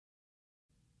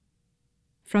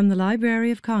From the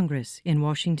Library of Congress in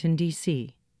Washington,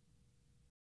 D.C.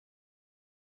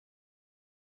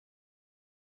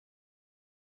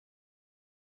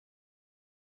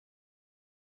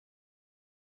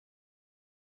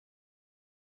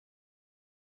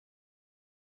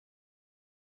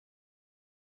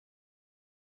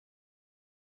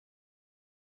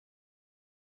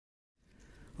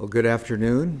 Well, good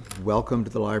afternoon. Welcome to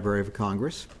the Library of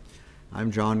Congress. I'm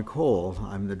John Cole.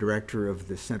 I'm the director of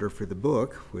the Center for the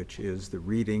Book, which is the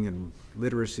reading and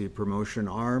literacy promotion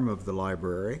arm of the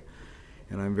library.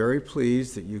 And I'm very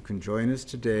pleased that you can join us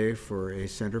today for a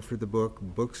Center for the Book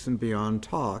Books and Beyond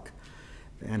talk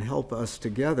and help us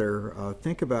together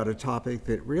think about a topic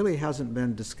that really hasn't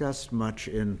been discussed much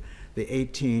in the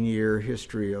 18-year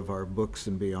history of our Books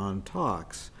and Beyond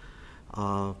talks.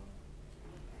 The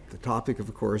topic,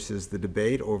 of course, is the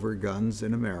debate over guns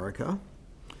in America.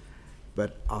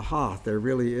 But there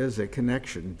really is a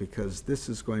connection, because this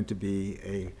is going to be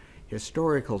a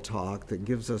historical talk that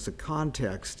gives us a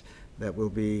context that will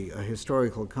be a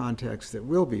historical context that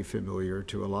will be familiar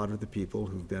to a lot of the people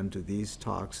who've been to these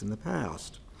talks in the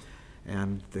past.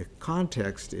 And the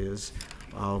context is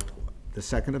the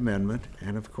Second Amendment,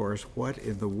 and of course, what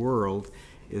in the world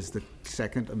is the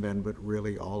Second Amendment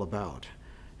really all about?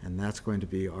 And that's going to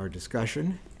be our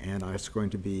discussion, and it's going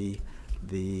to be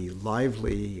the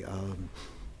lively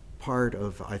part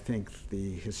of, I think,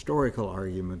 the historical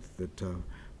argument that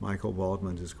Michael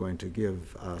Waldman is going to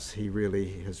give us. He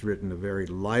really has written a very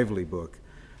lively book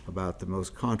about the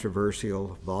most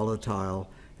controversial, volatile,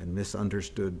 and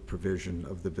misunderstood provision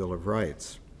of the Bill of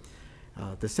Rights.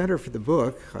 The Center for the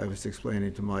Book, I was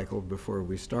explaining to Michael before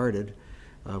we started,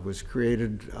 was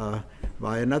created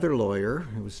by another lawyer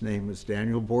whose name was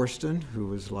Daniel Borston, who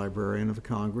was Librarian of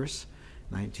Congress,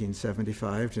 1975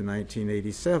 to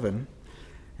 1987.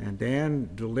 And Dan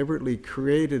deliberately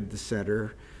created the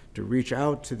center to reach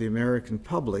out to the American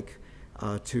public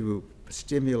to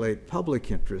stimulate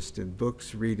public interest in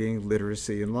books, reading,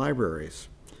 literacy, and libraries.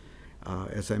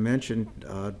 As I mentioned,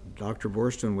 Dr.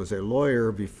 Borston was a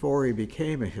lawyer before he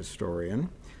became a historian,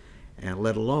 and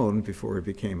let alone before he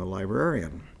became a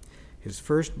librarian. His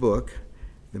first book,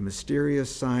 The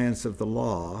Mysterious Science of the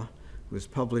Law, was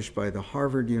published by the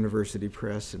Harvard University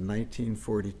Press in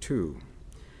 1942.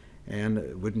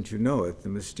 And wouldn't you know it, the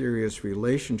mysterious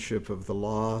relationship of the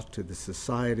law to the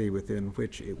society within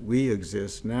which we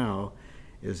exist now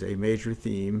is a major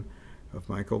theme of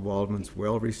Michael Waldman's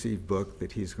well-received book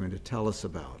that he's going to tell us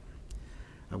about.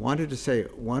 I wanted to say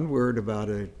one word about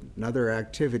another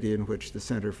activity in which the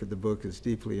Center for the Book is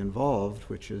deeply involved,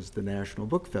 which is the National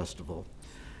Book Festival.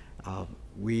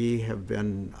 We have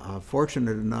been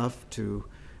fortunate enough to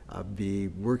be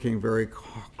working very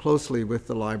closely with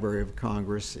the Library of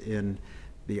Congress in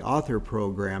the author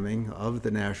programming of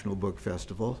the National Book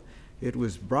Festival. It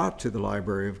was brought to the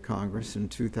Library of Congress in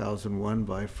 2001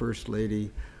 by First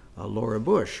Lady Laura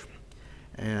Bush.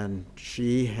 And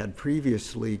she had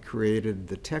previously created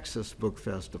the Texas Book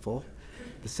Festival.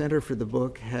 The Center for the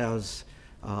Book has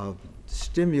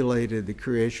stimulated the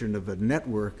creation of a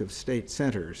network of state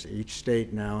centers. Each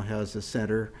state now has a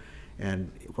center,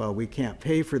 and while we can't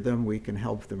pay for them, we can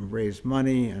help them raise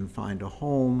money and find a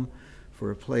home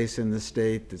for a place in the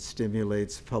state that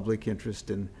stimulates public interest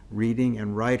in reading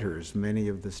and writers. Many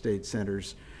of the state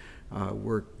centers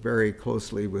work very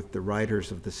closely with the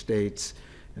writers of the states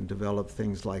and develop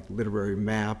things like literary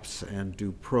maps and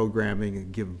do programming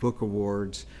and give book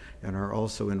awards, and are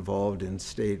also involved in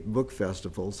state book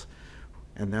festivals.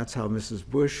 And that's how Mrs.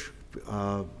 Bush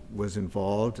was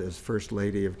involved as First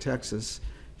Lady of Texas.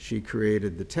 She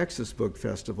created the Texas Book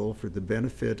Festival for the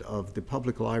benefit of the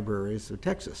public libraries of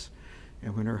Texas.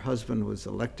 And when her husband was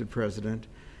elected president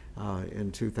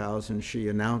in 2000, she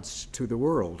announced to the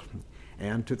world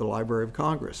and to the Library of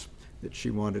Congress that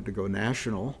she wanted to go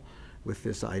national with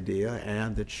this idea,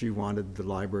 and that she wanted the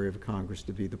Library of Congress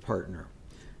to be the partner.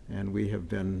 And we have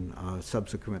been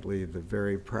subsequently the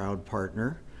very proud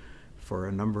partner for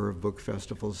a number of book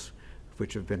festivals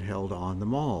which have been held on the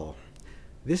Mall.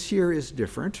 This year is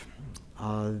different.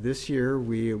 This year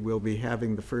we will be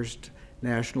having the first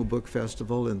National Book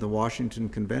Festival in the Washington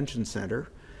Convention Center,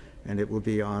 and it will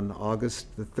be on August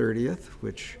the 30th,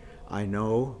 which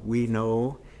we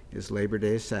know is Labor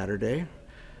Day Saturday.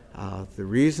 The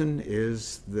reason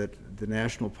is that the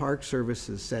National Park Service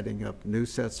is setting up new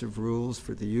sets of rules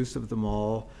for the use of the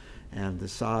mall, and the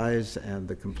size and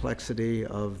the complexity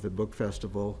of the book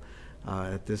festival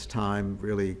at this time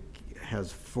really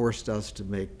has forced us to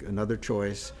make another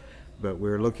choice. But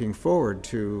we're looking forward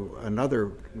to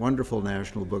another wonderful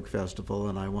National Book Festival,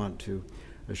 and I want to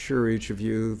assure each of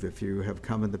you that if you have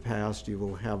come in the past, you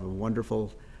will have a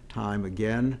wonderful time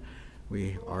again.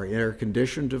 We are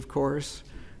air-conditioned, of course.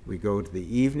 We go to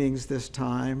the evenings this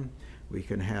time. We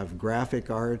can have graphic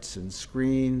arts and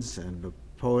screens and a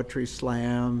poetry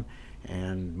slam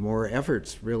and more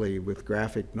efforts, really, with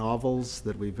graphic novels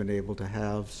that we've been able to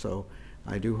have. So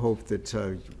I do hope that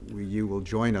you will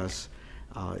join us,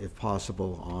 if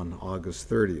possible, on August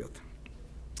 30th.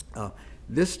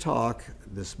 This talk,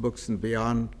 this Books and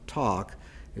Beyond talk,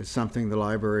 is something the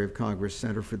Library of Congress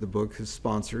Center for the Book has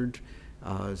sponsored,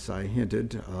 as I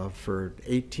hinted, for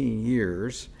 18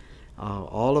 years.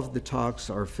 All of the talks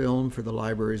are filmed for the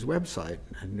library's website,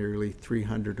 and nearly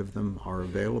 300 of them are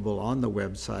available on the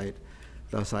website.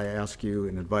 Thus, I ask you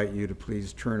and invite you to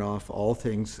please turn off all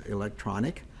things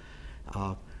electronic.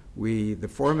 The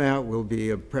format will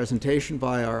be a presentation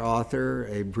by our author,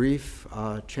 a brief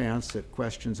chance at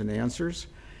questions and answers,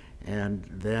 and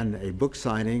then a book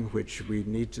signing, which we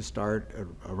need to start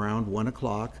around 1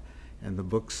 o'clock. And the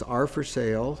books are for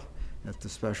sale at the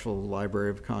special Library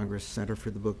of Congress Center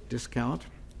for the Book discount,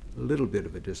 a little bit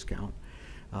of a discount,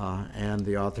 and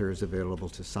the author is available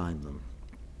to sign them.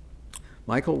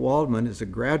 Michael Waldman is a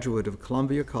graduate of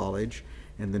Columbia College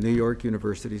and the New York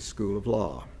University School of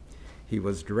Law. He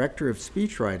was director of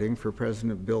speechwriting for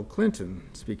President Bill Clinton,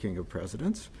 speaking of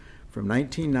presidents, from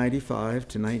 1995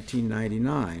 to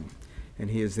 1999, and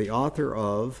he is the author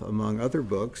of, among other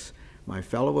books, My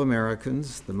Fellow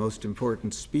Americans, The Most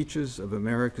Important Speeches of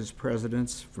America's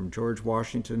Presidents from George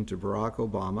Washington to Barack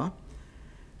Obama.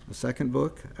 A second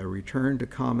book, A Return to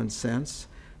Common Sense,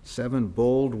 7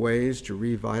 Bold Ways to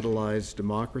Revitalize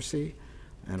Democracy,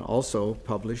 and also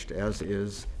published, as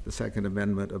is the Second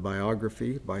Amendment, a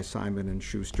biography by Simon &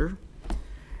 Schuster.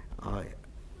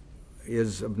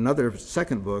 Is another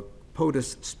second book,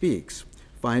 POTUS Speaks,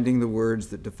 Finding the Words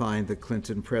That Define the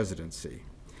Clinton Presidency.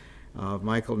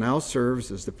 Michael now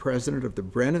serves as the president of the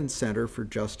Brennan Center for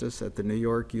Justice at the New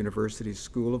York University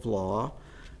School of Law,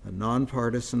 a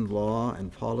nonpartisan law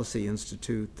and policy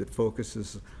institute that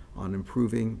focuses on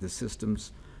improving the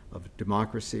systems of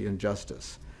democracy and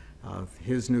justice.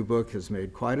 His new book has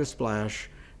made quite a splash,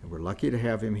 and we're lucky to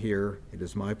have him here. It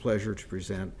is my pleasure to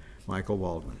present Michael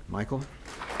Waldman. Michael?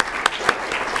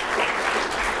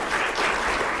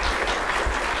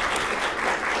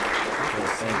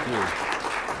 Thank you.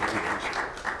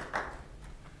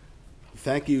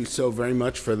 Thank you so very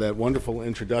much for that wonderful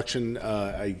introduction.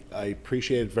 I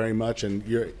appreciate it very much, and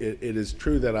it is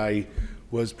true that I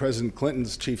was President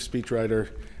Clinton's chief speechwriter,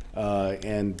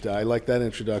 and I like that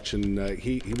introduction.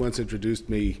 He once introduced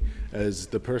me as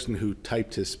the person who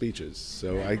typed his speeches,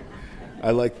 so I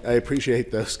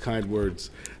appreciate those kind words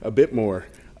a bit more.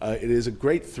 It is a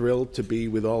great thrill to be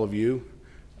with all of you.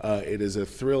 It is a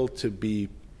thrill to be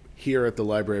here at the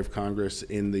Library of Congress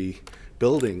in the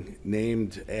building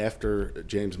named after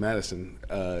James Madison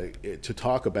to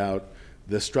talk about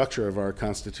the structure of our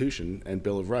Constitution and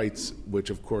Bill of Rights, which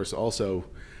of course also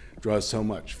draws so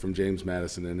much from James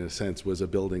Madison, and in a sense was a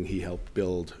building he helped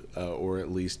build, or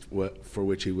at least for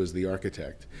which he was the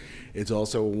architect. It's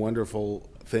also a wonderful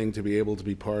thing to be able to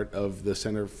be part of the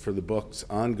Center for the Book's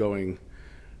ongoing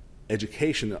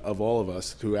education of all of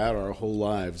us throughout our whole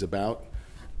lives about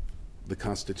the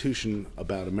Constitution,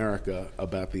 about America,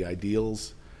 about the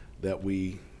ideals that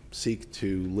we seek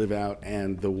to live out,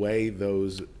 and the way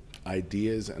those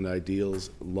ideas and ideals,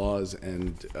 laws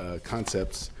and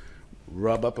concepts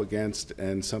rub up against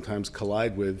and sometimes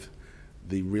collide with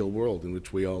the real world in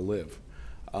which we all live.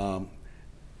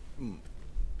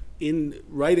 In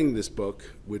writing this book,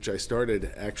 which I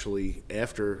started actually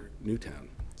after Newtown,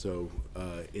 so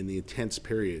in the intense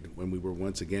period when we were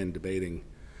once again debating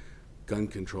gun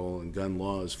control and gun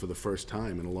laws for the first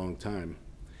time in a long time,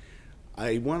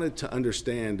 I wanted to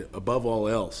understand, above all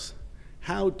else,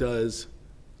 how does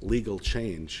legal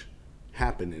change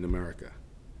happen in America?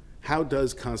 How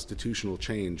does constitutional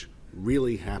change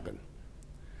really happen?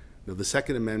 Now, the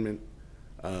Second Amendment,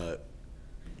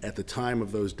 at the time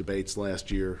of those debates last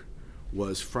year,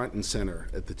 was front and center,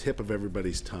 at the tip of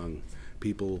everybody's tongue.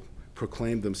 People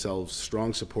proclaimed themselves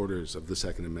strong supporters of the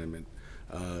Second Amendment.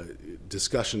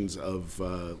 Discussions of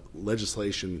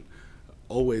legislation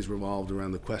always revolved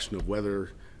around the question of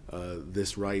whether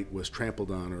this right was trampled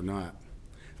on or not.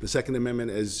 The Second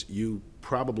Amendment, as you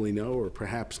probably know or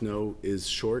perhaps know, is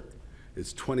short.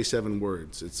 It's 27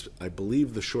 words. It's, I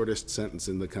believe, the shortest sentence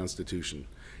in the Constitution.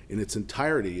 In its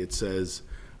entirety, it says,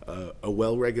 a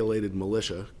well-regulated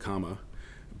militia, comma,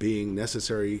 being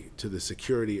necessary to the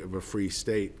security of a free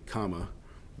state, comma,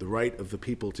 the right of the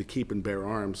people to keep and bear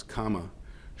arms, comma,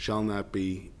 shall not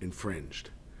be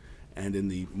infringed. And in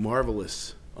the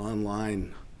marvelous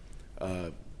online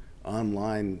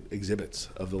online exhibits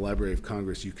of the Library of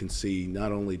Congress, you can see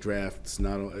not only drafts,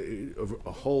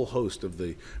 a whole host of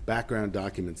the background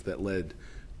documents that led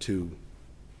to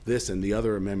this and the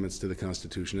other amendments to the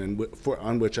Constitution, and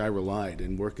on which I relied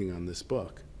in working on this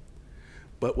book.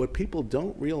 But what people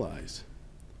don't realize,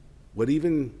 what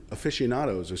even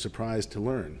aficionados are surprised to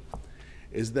learn,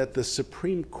 is that the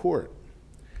Supreme Court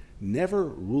never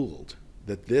ruled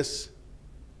that this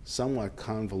somewhat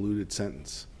convoluted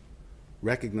sentence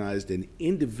recognized an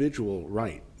individual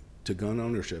right to gun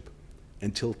ownership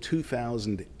until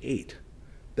 2008.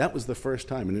 That was the first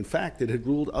time, and in fact, it had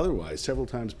ruled otherwise several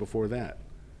times before that.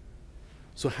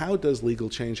 So how does legal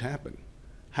change happen?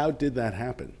 How did that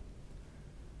happen?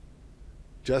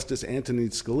 Justice Antonin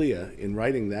Scalia, in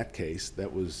writing that case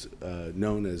that was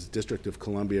known as District of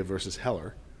Columbia versus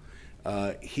Heller,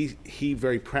 he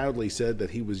very proudly said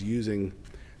that he was using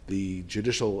the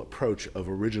judicial approach of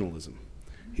originalism.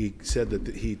 He said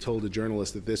that he told a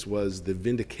journalist that this was the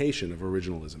vindication of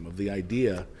originalism, of the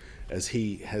idea, as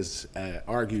he has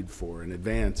argued for and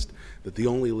advanced, that the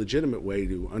only legitimate way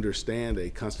to understand a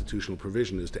constitutional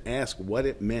provision is to ask what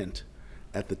it meant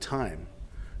at the time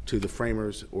to the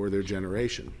framers or their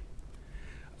generation.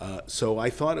 So I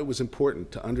thought it was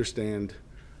important to understand,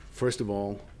 first of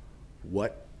all,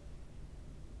 what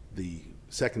the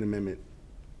Second Amendment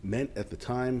meant at the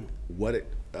time,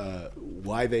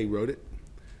 why they wrote it,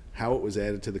 how it was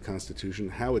added to the Constitution,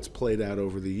 how it's played out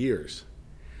over the years.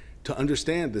 To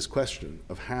understand this question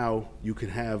of how you could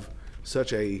have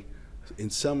such a, in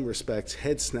some respects,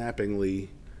 head-snappingly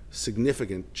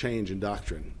significant change in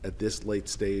doctrine at this late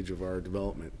stage of our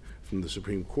development from the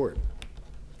Supreme Court.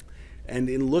 And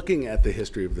in looking at the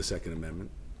history of the Second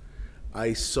Amendment,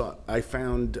 I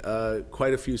found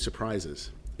quite a few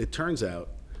surprises. It turns out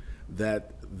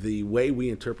that the way we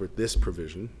interpret this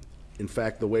provision, in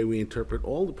fact, the way we interpret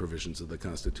all the provisions of the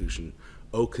Constitution,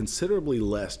 owe considerably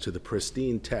less to the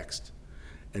pristine text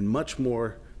and much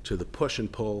more to the push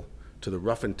and pull, to the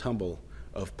rough and tumble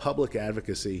of public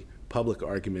advocacy, public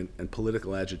argument, and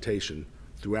political agitation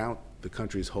throughout the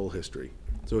country's whole history.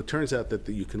 So it turns out that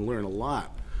you can learn a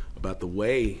lot about the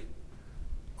way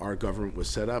our government was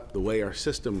set up, the way our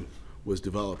system was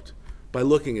developed, by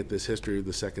looking at this history of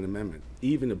the Second Amendment,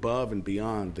 even above and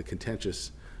beyond the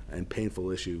contentious and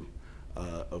painful issue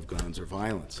of guns or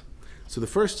violence. So the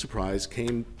first surprise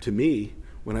came to me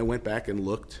when I went back and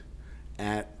looked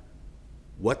at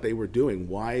what they were doing.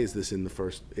 Why is this in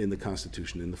the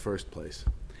Constitution in the first place?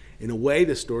 In a way,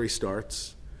 the story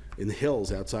starts in the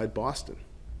hills outside Boston,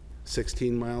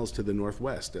 16 miles to the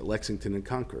northwest at Lexington and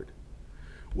Concord,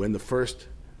 when the first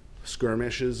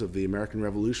skirmishes of the American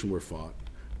Revolution were fought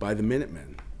by the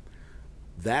Minutemen.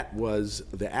 That was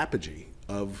the apogee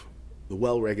of the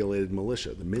well-regulated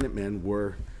militia. The Minutemen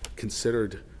were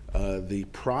considered the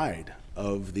pride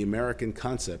of the American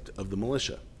concept of the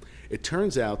militia. It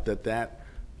turns out that that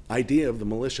idea of the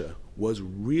militia was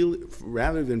really,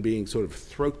 rather than being sort of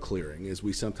throat clearing, as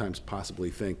we sometimes possibly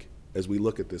think as we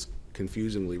look at this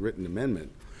confusingly written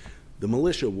amendment, the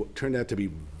militia turned out to be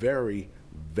very,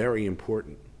 very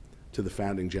important to the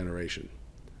founding generation.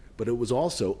 But it was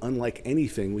also unlike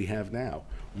anything we have now.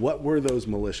 What were those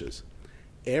militias?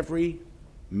 Every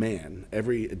man,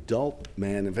 every adult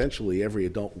man, eventually every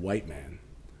adult white man,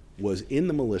 was in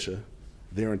the militia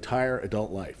their entire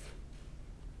adult life.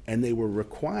 And they were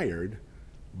required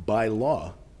by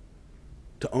law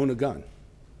to own a gun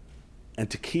and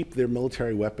to keep their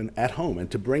military weapon at home and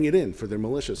to bring it in for their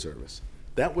militia service.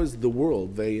 That was the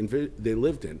world they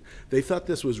lived in. They thought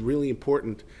this was really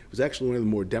important. It was actually one of the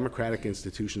more democratic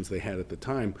institutions they had at the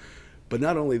time. But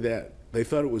not only that, they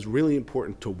thought it was really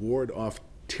important to ward off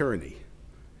tyranny,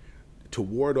 to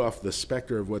ward off the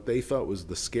specter of what they thought was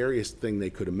the scariest thing they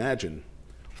could imagine,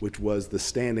 which was the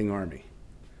standing army.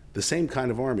 The same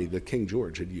kind of army that King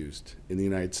George had used in the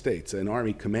United States, an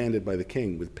army commanded by the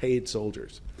king with paid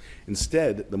soldiers.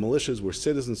 Instead, the militias were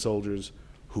citizen soldiers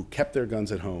who kept their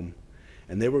guns at home,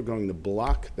 and they were going to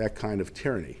block that kind of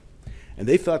tyranny. And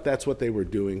they thought that's what they were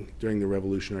doing during the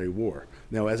Revolutionary War.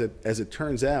 Now, as it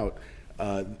turns out,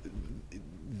 the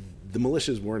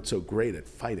militias weren't so great at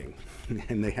fighting,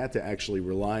 and they had to actually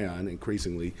rely on,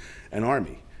 increasingly, an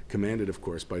army, commanded, of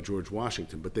course, by George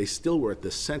Washington. But they still were at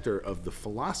the center of the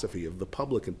philosophy, of the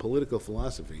public and political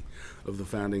philosophy of the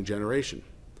founding generation.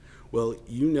 Well,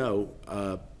 you know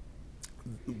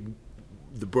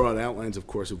the broad outlines, of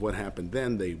course, of what happened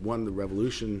then. They won the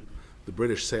revolution. The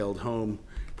British sailed home.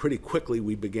 Pretty quickly,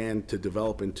 we began to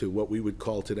develop into what we would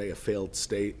call today a failed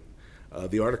state.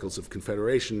 The Articles of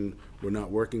Confederation were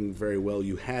not working very well.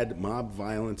 You had mob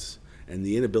violence and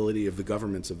the inability of the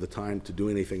governments of the time to do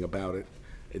anything about it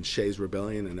in Shays'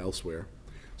 Rebellion and elsewhere.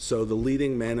 So the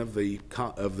leading men of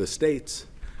the states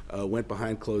went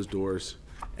behind closed doors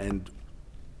and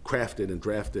crafted and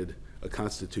drafted a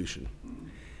constitution.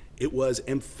 It was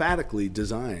emphatically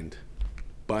designed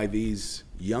by these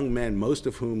young men,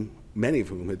 many of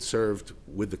whom had served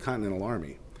with the Continental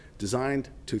Army, designed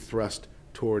to thrust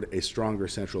toward a stronger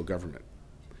central government.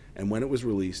 And when it was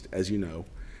released, as you know,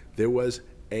 there was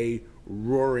a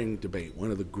roaring debate, one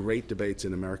of the great debates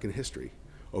in American history,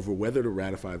 over whether to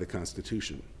ratify the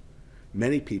Constitution.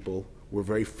 Many people were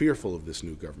very fearful of this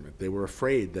new government. They were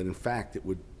afraid that, in fact, it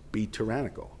would be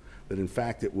tyrannical, that, in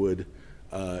fact, it would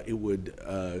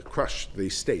crush the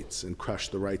states and crush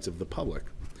the rights of the public.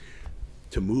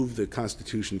 To move the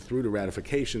Constitution through to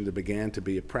ratification, there began to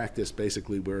be a practice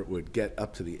basically where it would get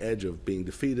up to the edge of being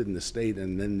defeated in the state,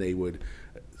 and then they would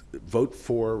vote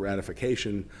for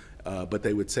ratification, but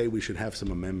they would say we should have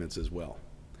some amendments as well.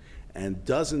 And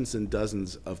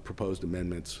dozens of proposed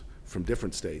amendments from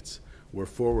different states were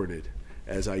forwarded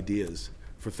as ideas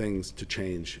for things to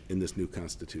change in this new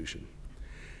Constitution.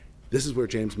 This is where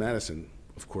James Madison,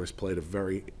 of course, played a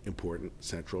very important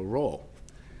central role.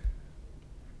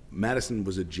 Madison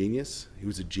was a genius. He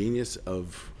was a genius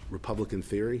of Republican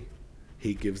theory.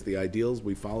 He gives the ideals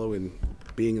we follow in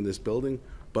being in this building,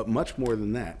 but much more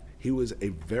than that, he was a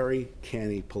very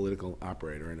canny political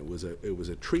operator, and it was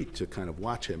a treat to kind of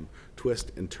watch him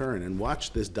twist and turn and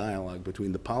watch this dialogue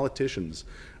between the politicians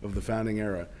of the founding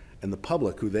era and the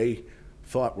public, who they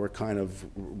thought were kind of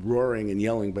roaring and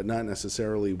yelling, but not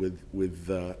necessarily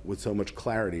with so much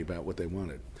clarity about what they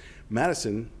wanted.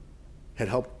 Madison had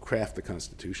helped craft the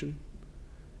Constitution.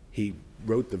 He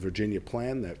wrote the Virginia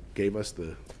Plan that gave us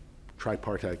the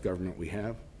tripartite government we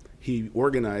have. He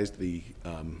organized the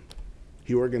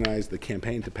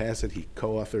campaign to pass it. He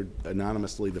co-authored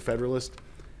anonymously the Federalist.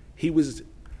 He was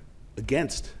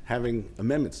against having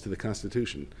amendments to the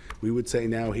Constitution. We would say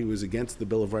now he was against the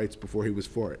Bill of Rights before he was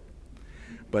for it.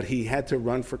 But he had to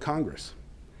run for Congress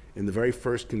in the very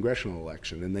first congressional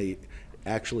election, and they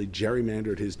actually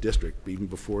gerrymandered his district even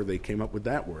before they came up with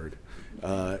that word,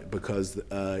 because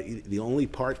the only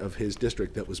part of his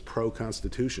district that was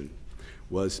pro-Constitution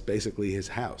was basically his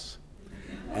house.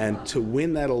 And to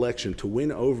win that election, to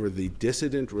win over the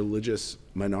dissident religious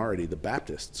minority, the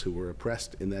Baptists, who were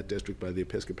oppressed in that district by the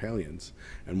Episcopalians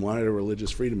and wanted a religious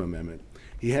freedom amendment,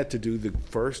 he had to do the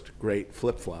first great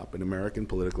flip-flop in American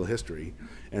political history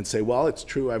and say, well, it's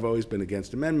true, I've always been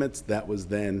against amendments. That was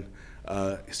then.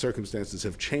 Circumstances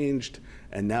have changed,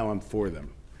 and now I'm for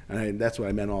them. And that's what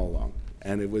I meant all along.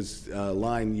 And it was a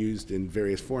line used in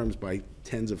various forms by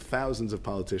tens of thousands of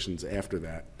politicians after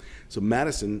that. So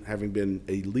Madison, having been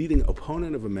a leading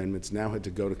opponent of amendments, now had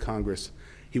to go to Congress.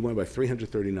 He won by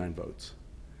 339 votes.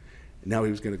 Now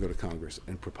he was going to go to Congress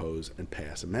and propose and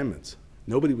pass amendments.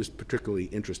 Nobody was particularly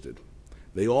interested.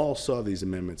 They all saw these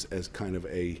amendments as kind of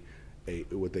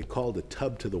what they called a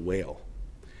tub to the whale,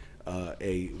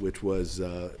 which was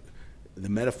the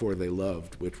metaphor they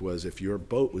loved, which was if your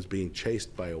boat was being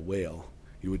chased by a whale,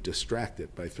 you would distract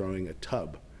it by throwing a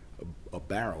tub, a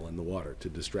barrel in the water to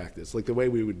distract it. It's like the way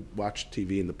we would watch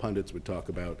TV and the pundits would talk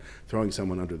about throwing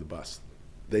someone under the bus.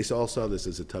 They all saw this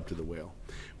as a tub to the whale.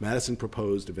 Madison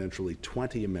proposed eventually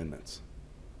 20 amendments,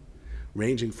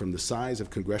 ranging from the size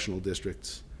of congressional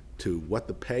districts to what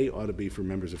the pay ought to be for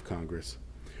members of Congress,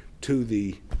 to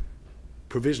the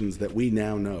provisions that we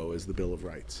now know as the Bill of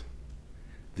Rights.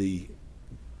 The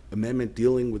amendment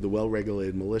dealing with the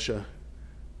well-regulated militia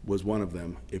was one of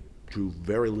them. It drew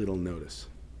very little notice.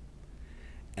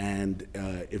 And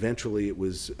eventually it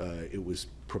was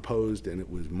proposed, and it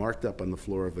was marked up on the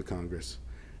floor of the Congress,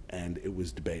 and it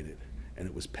was debated, and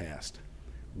it was passed.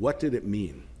 What did it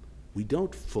mean? We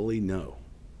don't fully know.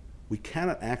 We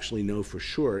cannot actually know for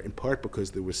sure, in part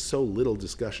because there was so little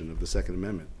discussion of the Second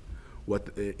Amendment,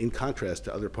 in contrast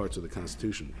to other parts of the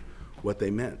Constitution, what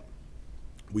they meant.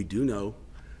 We do know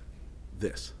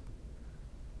this.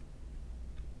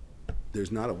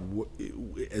 There's not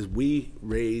as we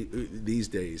these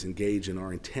days engage in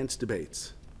our intense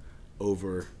debates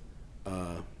over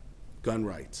gun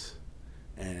rights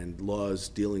and laws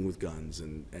dealing with guns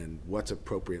and what's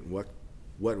appropriate and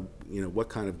what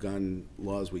kind of gun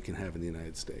laws we can have in the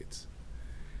United States.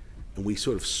 And we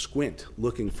sort of squint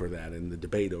looking for that in the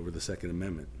debate over the Second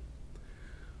Amendment.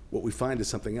 What we find is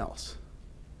something else.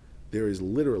 There is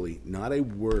literally not a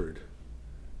word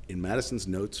in Madison's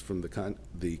notes from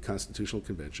the Constitutional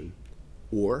Convention,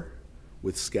 or,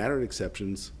 with scattered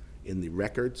exceptions, in the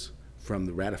records from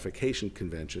the ratification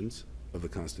conventions of the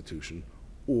Constitution,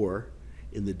 or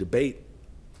in the debate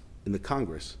in the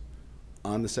Congress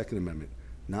on the Second Amendment,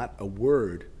 not a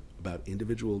word about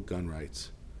individual gun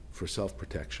rights for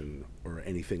self-protection or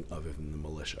anything other than the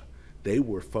militia. They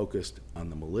were focused on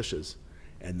the militias,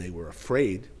 and they were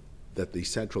afraid that the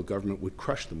central government would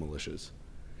crush the militias.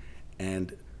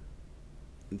 And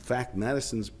in fact,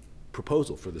 Madison's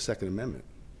proposal for the Second Amendment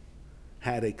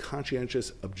had a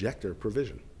conscientious objector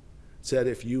provision. It said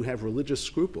if you have religious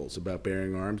scruples about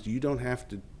bearing arms, you don't have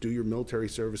to do your military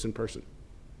service in person.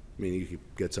 Meaning you could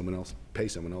get someone else, pay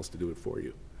someone else to do it for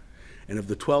you. And of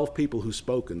the 12 people who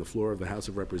spoke on the floor of the House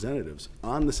of Representatives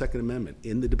on the Second Amendment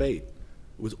in the debate,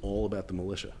 it was all about the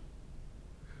militia.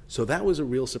 So that was a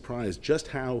real surprise, just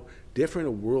how different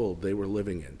a world they were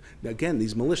living in. Now again,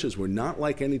 these militias were not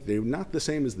like any, they were not the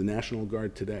same as the National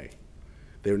Guard today.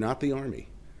 They were not the Army.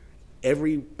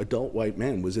 Every adult white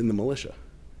man was in the militia,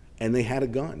 and they had a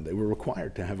gun. They were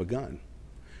required to have a gun.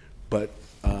 But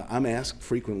I'm asked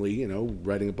frequently, you know,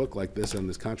 writing a book like this on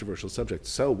this controversial subject,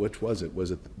 so which was it?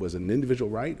 Was it an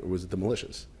individual right, or was it the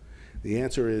militias? The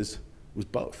answer is, it was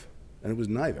both, and it was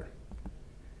neither.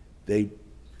 They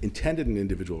intended an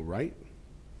individual right,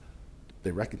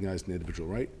 they recognized an individual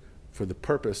right for the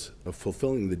purpose of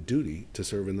fulfilling the duty to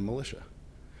serve in the militia.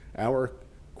 Our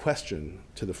question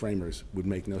to the framers would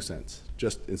make no sense,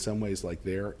 just in some ways like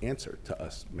their answer to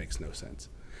us makes no sense.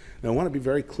 Now I want to be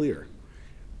very clear.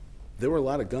 There were a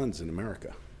lot of guns in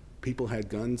America. People had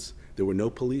guns. There were no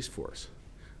police force.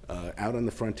 Out on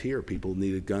the frontier, people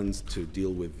needed guns to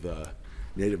deal with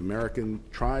Native American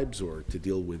tribes or to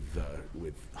deal with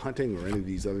hunting or any of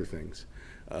these other things.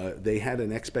 They had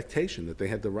an expectation that they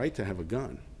had the right to have a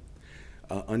gun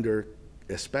under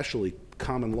especially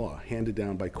common law handed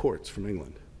down by courts from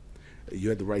England. You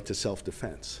had the right to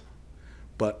self-defense.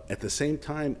 But at the same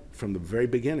time, from the very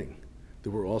beginning,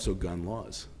 there were also gun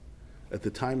laws. At the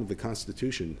time of the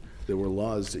Constitution, there were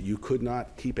laws that you could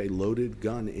not keep a loaded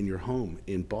gun in your home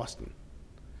in Boston.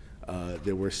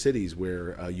 There were cities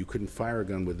where you couldn't fire a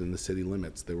gun within the city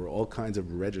limits. There were all kinds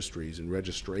of registries and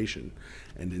registration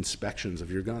and inspections of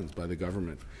your guns by the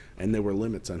government. And there were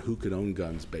limits on who could own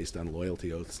guns based on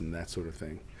loyalty oaths and that sort of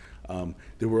thing.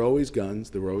 There were always guns,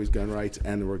 there were always gun rights,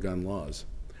 and there were gun laws.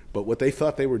 But what they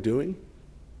thought they were doing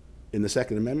in the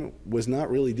Second Amendment was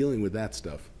not really dealing with that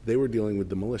stuff. They were dealing with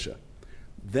the militia.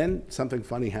 Then something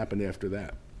funny happened after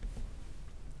that.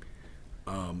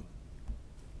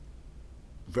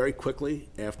 Very quickly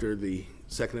after the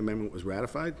Second Amendment was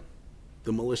ratified,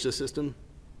 the militia system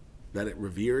that it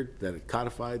revered, that it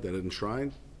codified, that it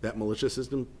enshrined, that militia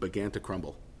system began to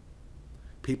crumble.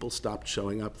 People stopped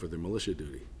showing up for their militia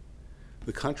duty.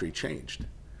 The country changed.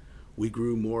 We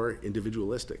grew more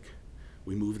individualistic.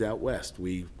 We moved out west.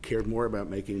 We cared more about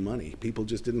making money. People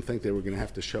just didn't think they were going to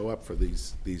have to show up for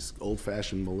these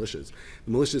old-fashioned militias.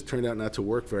 The militias turned out not to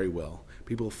work very well.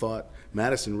 People thought,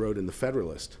 Madison wrote in the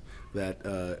Federalist that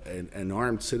an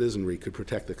armed citizenry could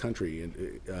protect the country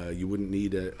and you wouldn't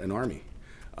need an army.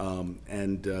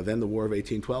 Then the War of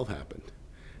 1812 happened.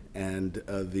 And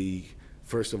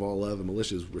first of all, a lot of the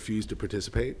militias refused to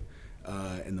participate.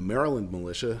 And the Maryland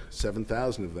militia,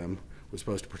 7,000 of them, were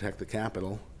supposed to protect the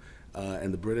capital.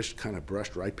 And the British kind of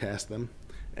brushed right past them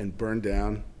and burned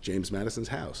down James Madison's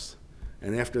house.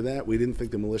 And after that, we didn't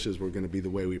think the militias were going to be the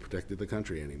way we protected the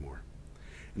country anymore.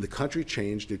 And the country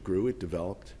changed, it grew, it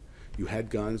developed. You had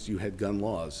guns, you had gun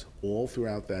laws all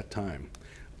throughout that time.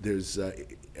 There's a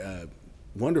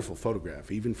wonderful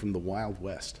photograph, even from the Wild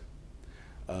West,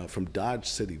 from Dodge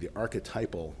City, the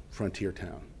archetypal frontier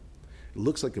town. It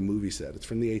looks like a movie set. It's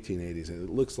from the 1880s, and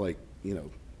it looks like, you know,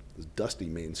 this dusty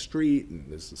main street, and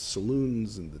there's the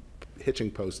saloons and the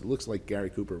hitching posts. It looks like Gary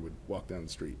Cooper would walk down the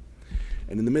street.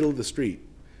 And in the middle of the street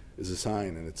is a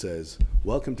sign, and it says,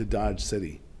 "Welcome to Dodge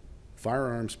City.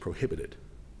 Firearms prohibited."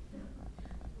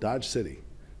 Dodge City.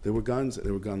 There were guns,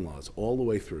 there were gun laws all the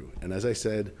way through. And as I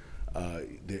said,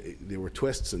 there were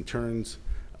twists and turns.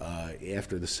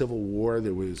 After the Civil War,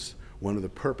 there was one of the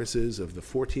purposes of the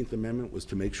 14th Amendment was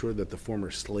to make sure that the former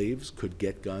slaves could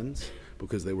get guns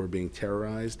because they were being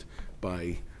terrorized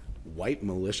by white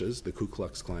militias, the Ku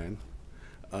Klux Klan.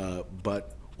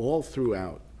 But all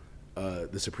throughout,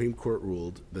 the Supreme Court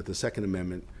ruled that the Second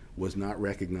Amendment was not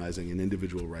recognizing an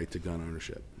individual right to gun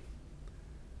ownership.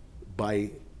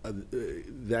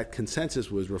 That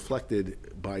consensus was reflected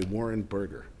by Warren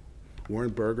Burger. Warren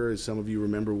Burger, as some of you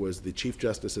remember, was the Chief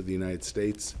Justice of the United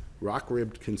States,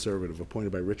 rock-ribbed conservative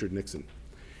appointed by Richard Nixon.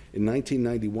 In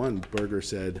 1991, Burger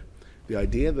said, "The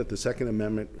idea that the Second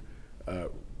Amendment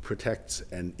protects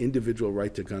an individual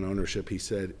right to gun ownership," he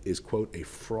said, "is, quote, a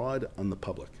fraud on the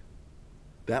public."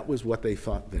 That was what they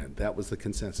thought then. That was the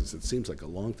consensus. It seems like a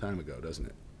long time ago, doesn't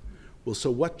it? Well,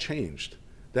 so what changed?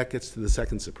 That gets to the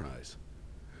second surprise.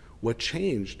 What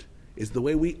changed is the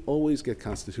way we always get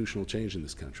constitutional change in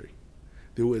this country.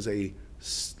 There was a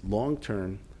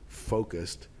long-term,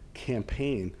 focused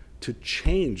campaign to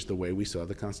change the way we saw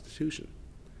the Constitution.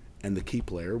 And the key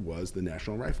player was the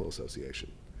National Rifle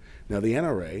Association. Now, the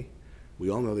NRA, we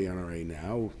all know the NRA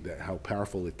now, how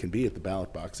powerful it can be at the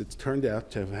ballot box. It's turned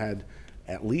out to have had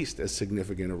at least as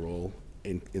significant a role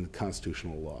in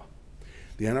constitutional law.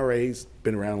 The NRA's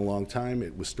been around a long time.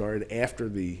 It was started after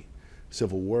the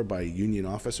Civil War by Union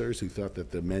officers who thought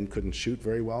that the men couldn't shoot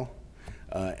very well.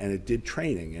 And it did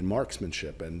training and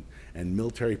marksmanship and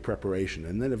military preparation.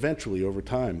 And then eventually, over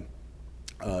time,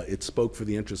 it spoke for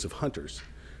the interests of hunters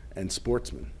and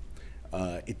sportsmen.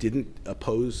 It didn't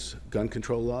oppose gun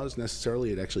control laws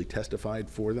necessarily. It actually testified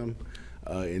for them.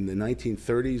 In the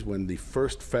 1930s, when the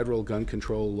first federal gun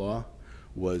control law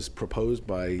was proposed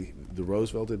by the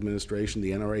Roosevelt administration,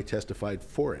 the NRA testified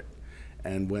for it.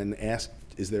 And when asked,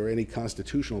 is there any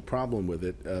constitutional problem with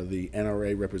it, the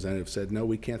NRA representative said, no,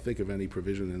 we can't think of any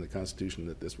provision in the Constitution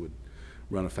that this would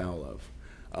run afoul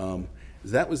of.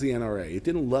 That was the NRA. It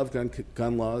didn't love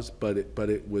gun laws, but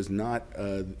it was not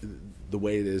the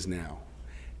way it is now.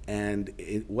 And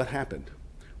what happened?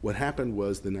 What happened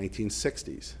was the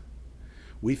 1960s.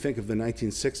 We think of the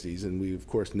 1960s, and we of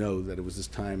course know that it was this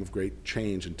time of great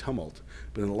change and tumult.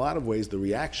 But in a lot of ways, the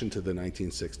reaction to the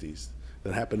 1960s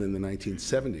that happened in the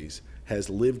 1970s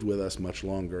has lived with us much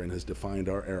longer and has defined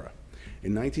our era.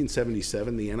 In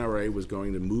 1977, the NRA was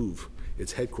going to move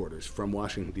its headquarters from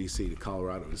Washington, D.C. to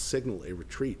Colorado to signal a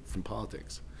retreat from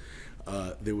politics.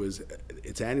 There was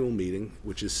its annual meeting,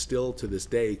 which is still to this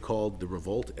day called the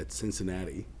Revolt at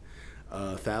Cincinnati.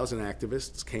 1,000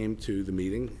 activists came to the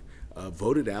meeting,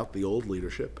 voted out the old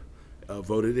leadership,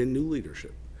 voted in new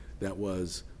leadership that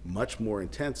was much more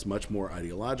intense, much more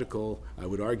ideological, I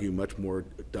would argue much more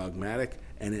dogmatic,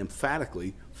 and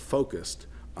emphatically focused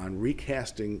on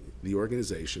recasting the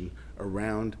organization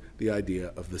around the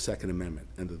idea of the Second Amendment,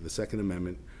 and that the Second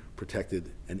Amendment protected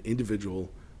an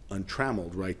individual,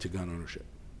 untrammeled right to gun ownership.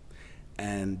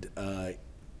 And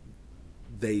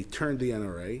they turned the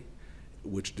NRA,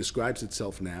 which describes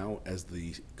itself now as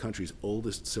the country's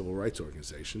oldest civil rights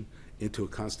organization, into a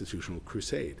constitutional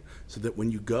crusade. So that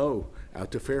when you go out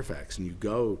to Fairfax and you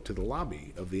go to the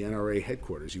lobby of the NRA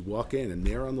headquarters, you walk in and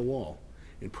there on the wall,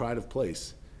 in pride of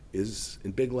place, is,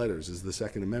 in big letters, is the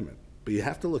Second Amendment. But you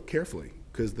have to look carefully,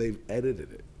 because they've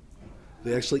edited it.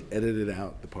 They actually edited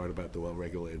out the part about the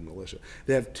well-regulated militia.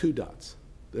 They have 2 dots.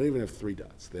 They don't even have 3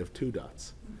 dots. They have 2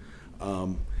 dots.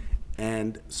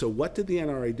 And so what did the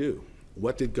NRA do?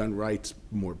 What did gun rights,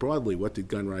 more broadly, what did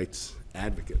gun rights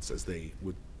advocates, as they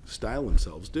would style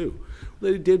themselves, do?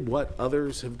 They did what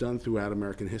others have done throughout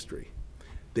American history.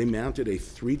 They mounted a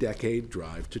 3-decade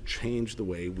drive to change the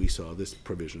way we saw this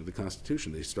provision of the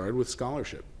Constitution. They started with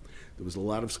scholarship. There was a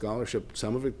lot of scholarship,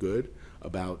 some of it good,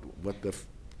 about what the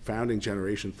founding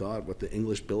generation thought, what the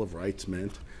English Bill of Rights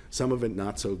meant, some of it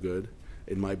not so good.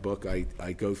 In my book,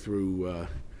 I go through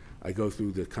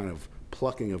the kind of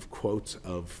plucking of quotes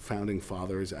of founding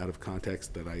fathers out of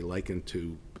context that I liken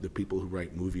to the people who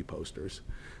write movie posters.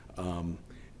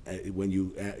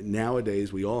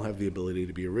 Nowadays, we all have the ability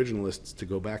to be originalists, to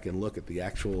go back and look at the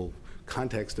actual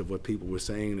context of what people were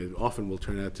saying, and it often will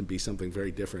turn out to be something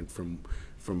very different from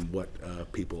what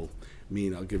people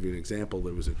mean. I'll give you an example.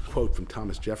 There was a quote from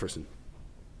Thomas Jefferson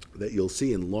that you'll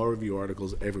see in law review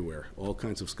articles everywhere, all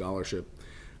kinds of scholarship.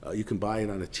 You can buy it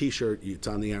on a T-shirt. It's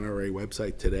on the NRA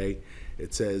website today.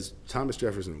 It says, Thomas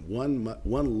Jefferson,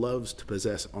 one loves to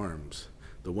possess arms,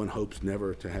 though one hopes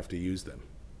never to have to use them.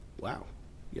 Wow,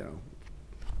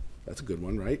 that's a good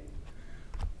one, right?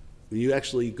 You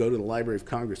actually go to the Library of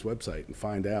Congress website and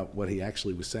find out what he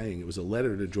actually was saying. It was a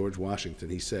letter to George Washington.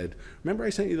 He said, remember I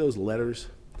sent you those letters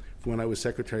from when I was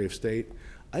Secretary of State?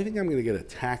 I think I'm going to get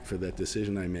attacked for that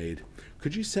decision I made.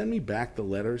 Could you send me back the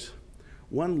letters?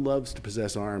 One loves to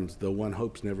possess arms, though one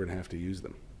hopes never to have to use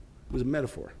them. It was a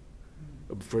metaphor.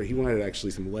 He wanted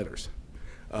actually some letters.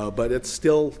 But it's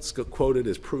still quoted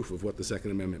as proof of what the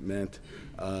Second Amendment meant,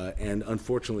 and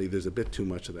unfortunately there's a bit too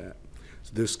much of that.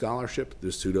 So there's scholarship,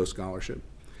 there's pseudo-scholarship.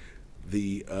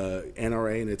 The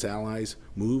NRA and its allies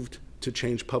moved to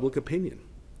change public opinion,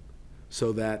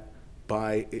 so that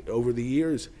over the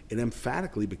years it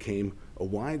emphatically became a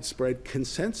widespread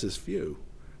consensus view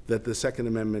that the Second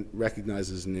Amendment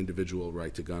recognizes an individual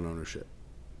right to gun ownership.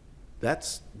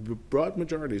 That's, broad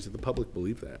majorities of the public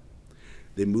believe that.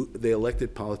 They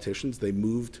elected politicians. They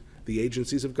moved the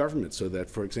agencies of government so that,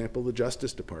 for example, the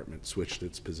Justice Department switched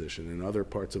its position and other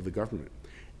parts of the government.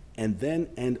 And then,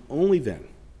 and only then,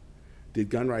 did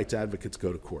gun rights advocates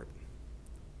go to court.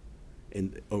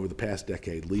 over the past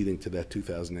decade leading to that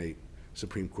 2008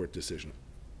 Supreme Court decision.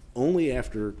 Only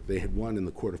after they had won in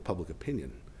the court of public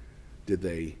opinion did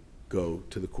they go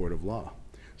to the court of law.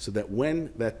 So that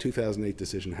when that 2008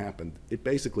 decision happened, it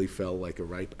basically fell like a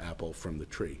ripe apple from the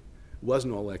tree. It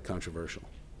wasn't all that controversial.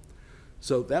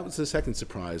 So that was the second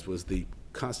surprise, was the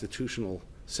constitutional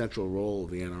central role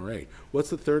of the NRA.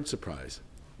 What's the third surprise?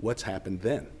 What's happened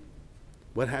then?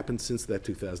 What happened since that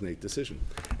 2008 decision?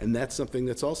 And that's something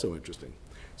that's also interesting.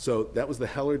 So that was the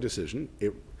Heller decision.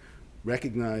 It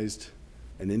recognized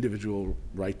an individual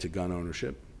right to gun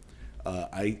ownership.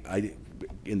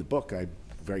 In the book, I'm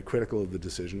very critical of the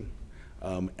decision.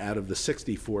 Out of the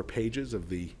 64 pages of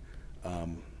the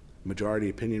majority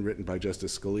opinion written by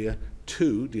Justice Scalia,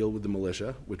 2 deal with the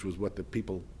militia, which was what the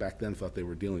people back then thought they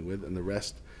were dealing with, and the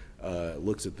rest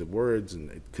looks at the words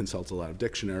and it consults a lot of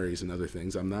dictionaries and other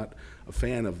things. I'm not a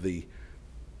fan of the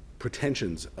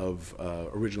pretensions of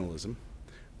originalism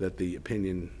that the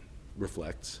opinion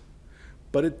reflects,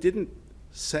 but it didn't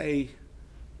say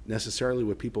necessarily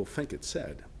what people think it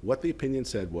said. What the opinion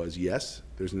said was, yes,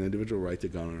 there's an individual right to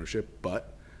gun ownership,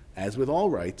 but as with all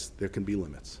rights, there can be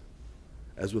limits.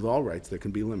 As with all rights, there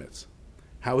can be limits.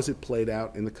 How is it played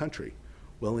out in the country?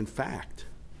 Well, in fact,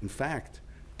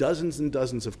 dozens and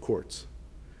dozens of courts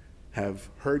have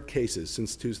heard cases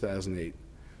since 2008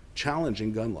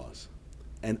 challenging gun laws,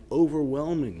 and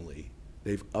overwhelmingly,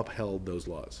 they've upheld those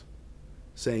laws,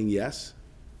 saying, yes,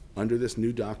 under this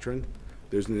new doctrine,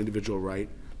 there's an individual right,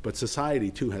 but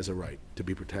society too has a right to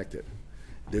be protected.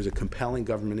 There's a compelling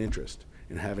government interest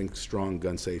in having strong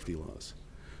gun safety laws.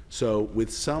 So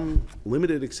with some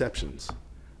limited exceptions,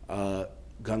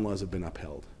 gun laws have been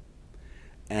upheld.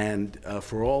 And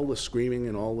for all the screaming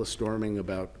and all the storming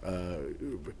about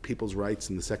people's rights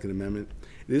in the Second Amendment,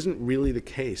 it isn't really the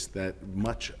case that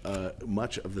much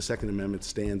of the Second Amendment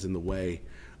stands in the way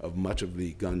of much of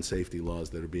the gun safety laws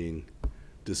that are being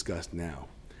discussed now.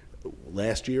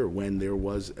 Last year, when there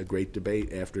was a great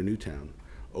debate after Newtown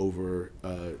over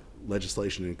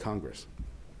legislation in Congress,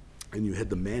 and you had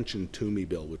the Manchin-Toomey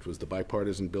bill, which was the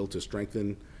bipartisan bill to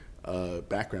strengthen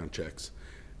background checks,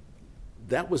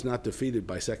 that was not defeated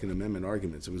by Second Amendment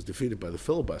arguments. It was defeated by the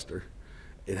filibuster.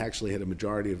 It actually had a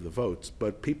majority of the votes,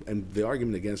 but and the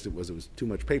argument against it was too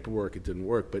much paperwork, it didn't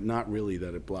work, but not really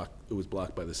that it was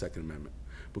blocked by the Second Amendment,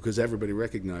 because everybody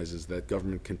recognizes that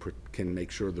government can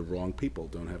make sure the wrong people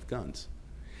don't have guns.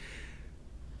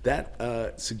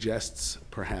 That suggests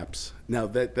perhaps, now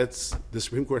that's, the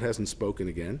Supreme Court hasn't spoken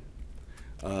again.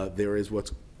 There is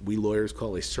what we lawyers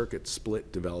call a circuit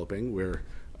split developing, where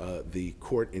the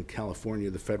court in California,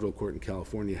 the federal court in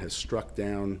California, has struck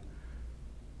down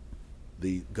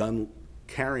the gun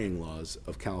carrying laws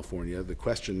of California. The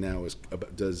question now is,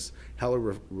 does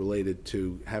Heller related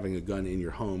to having a gun in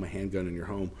your home, a handgun in your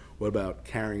home? What about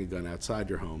carrying a gun outside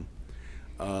your home?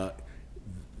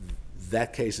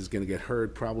 That case is going to get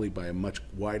heard probably by a much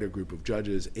wider group of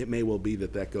judges. It may well be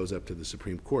that that goes up to the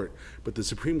Supreme Court, but the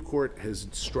Supreme Court has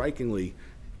strikingly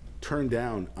turned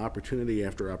down opportunity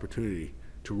after opportunity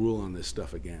to rule on this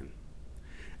stuff again.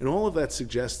 And all of that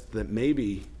suggests that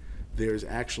maybe there's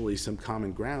actually some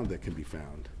common ground that can be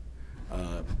found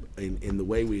in the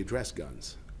way we address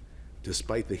guns,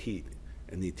 despite the heat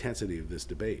and the intensity of this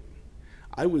debate.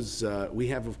 We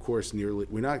have, of course,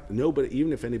 nobody,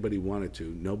 even if anybody wanted to,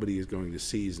 nobody is going to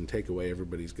seize and take away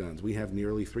everybody's guns. We have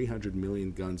nearly 300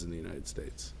 million guns in the United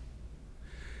States.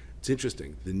 It's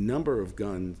interesting, the number of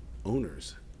gun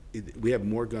owners, we have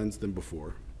more guns than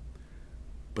before,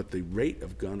 but the rate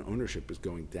of gun ownership is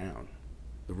going down.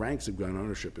 The ranks of gun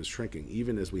ownership is shrinking,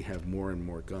 even as we have more and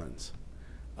more guns.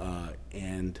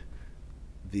 And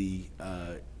the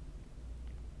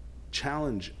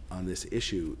challenge on this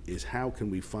issue is, how can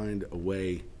we find a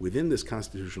way within this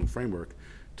constitutional framework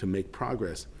to make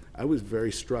progress? I was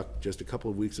very struck just a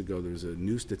couple of weeks ago, there was a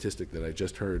new statistic that I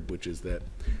just heard, which is that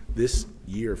this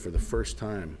year, for the first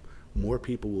time, more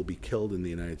people will be killed in the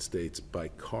United States by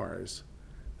cars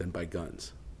than by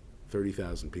guns.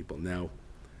 30,000 people. Now,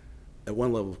 at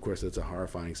one level, of course, that's a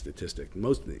horrifying statistic.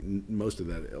 Most of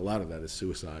that, a lot of that is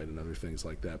suicide and other things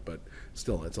like that, but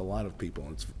still, it's a lot of people.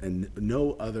 And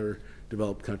no other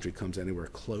developed country comes anywhere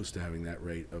close to having that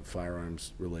rate of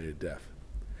firearms-related death.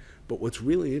 But what's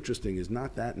really interesting is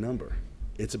not that number.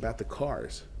 It's about the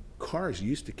cars. Cars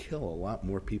used to kill a lot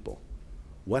more people.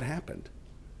 What happened?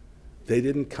 They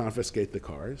didn't confiscate the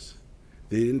cars.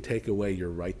 They didn't take away your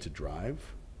right to drive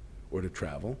or to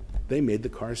travel. They made the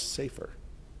cars safer.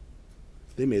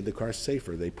 They made the cars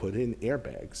safer. They put in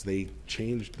airbags. They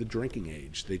changed the drinking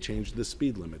age. They changed the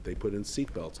speed limit. They put in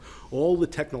seatbelts. All the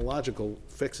technological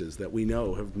fixes that we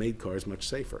know have made cars much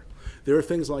safer. There are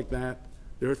things like that.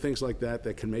 There are things like that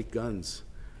that can make guns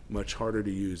much harder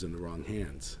to use in the wrong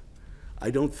hands. I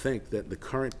don't think that the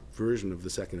current version of the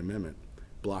Second Amendment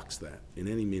blocks that in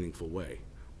any meaningful way.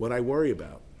 What I worry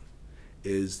about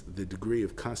is the degree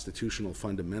of constitutional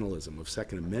fundamentalism, of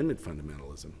Second Amendment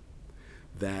fundamentalism,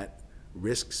 that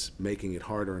risks making it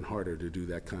harder and harder to do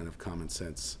that kind of common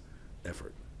sense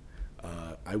effort.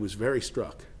 I was very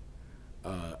struck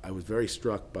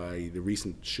by the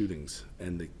recent shootings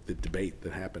and the debate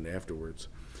that happened afterwards.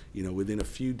 You know, within a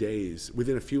few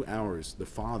hours, the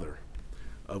father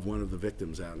of one of the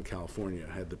victims out in California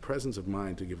had the presence of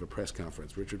mind to give a press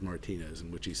conference, Richard Martinez,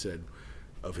 in which he said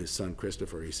of his son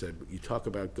Christopher, he said, "You talk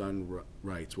about gun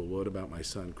rights, well, what about my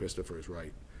son Christopher's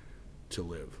right to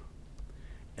live?"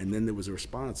 And then there was a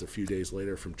response a few days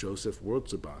later from Joseph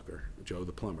Wurzelbacher, Joe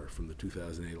the plumber, from the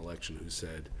 2008 election, who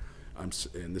said,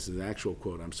 and this is an actual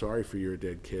quote, "I'm sorry for your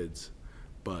dead kids,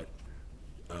 but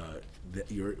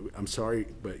I'm sorry,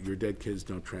 but your dead kids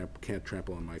can't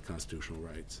trample on my constitutional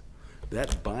rights."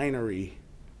 That binary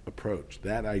approach,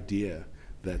 that idea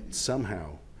that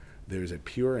somehow there's a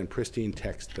pure and pristine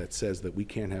text that says that we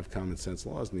can't have common sense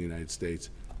laws in the United States,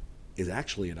 is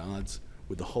actually at odds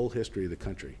with the whole history of the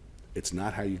country. It's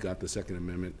not how you got the Second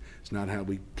Amendment. It's not how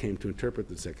we came to interpret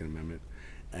the Second Amendment.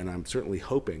 And I'm certainly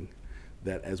hoping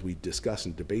that as we discuss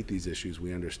and debate these issues,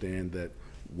 we understand that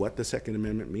what the Second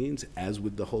Amendment means, as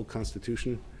with the whole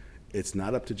Constitution, it's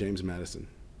not up to James Madison.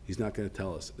 He's not going to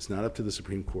tell us. It's not up to the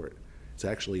Supreme Court. It's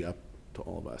actually up to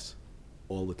all of us,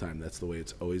 all the time. That's the way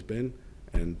it's always been,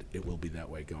 and it will be that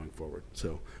way going forward.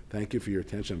 So thank you for your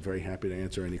attention. I'm very happy to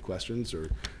answer any questions or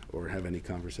have any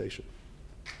conversation.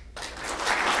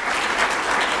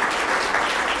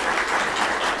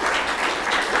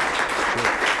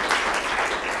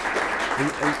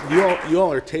 And you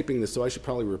all are taping this, so I should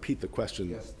probably repeat the question.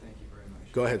 Yes, thank you very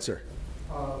much. Go ahead, sir.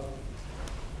 About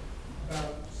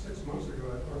 6 months ago,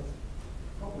 or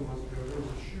a couple months ago, there was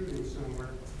a shooting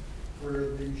somewhere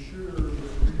where the shooter was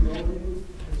reloading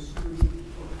and sued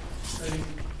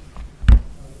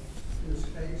in his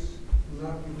face,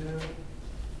 knocked him down.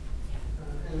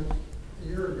 And a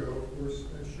year ago, of course,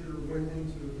 that shooter went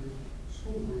into the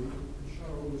schoolroom and shot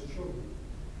all those children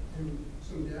and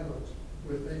some of the adults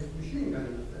with a machine gun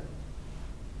in effect.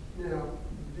 Now,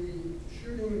 the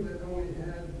shooting that only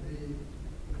had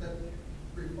that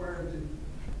required the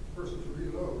person to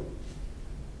reload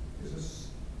is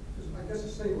I guess a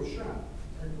single shot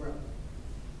type weapon.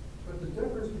 But the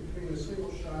difference between a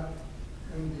single shot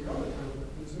and the other kind of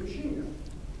weapon is a machine gun.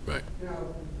 Right.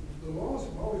 Now, the laws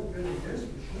have always been against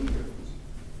machine guns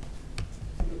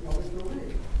in the public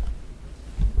domain.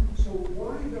 So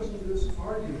why doesn't this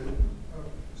argument of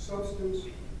substance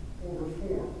over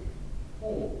form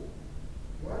hold?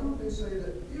 Why don't they say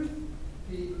that if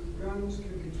the guns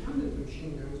can be turned into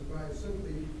machine guns by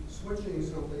simply switching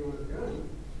something on the gun,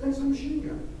 then it's a machine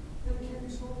gun, and it can't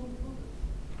be sold in the public?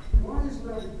 Why is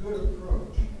that a good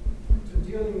approach to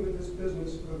dealing with this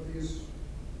business of these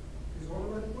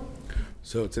automatic weapons?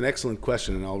 So it's an excellent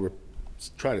question, and I'll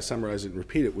try to summarize it and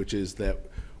repeat it, which is that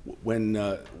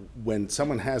when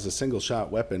someone has a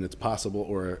single-shot weapon, it's possible,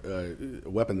 or a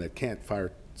weapon that can't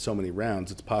fire so many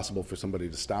rounds, it's possible for somebody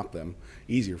to stop them,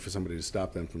 easier for somebody to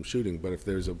stop them from shooting. But if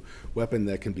there's a weapon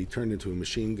that can be turned into a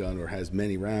machine gun or has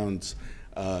many rounds,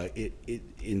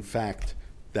 in fact,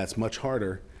 that's much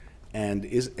harder. And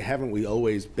haven't we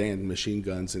always banned machine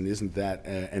guns, and isn't that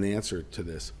an answer to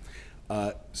this?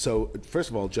 So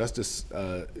first of all, Justice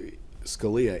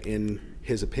Scalia, in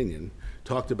his opinion,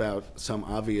 talked about some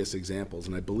obvious examples,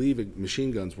 and I believe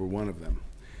machine guns were one of them.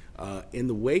 In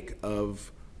the wake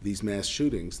of these mass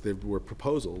shootings, there were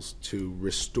proposals to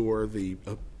restore the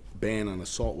ban on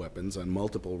assault weapons, on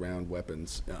multiple round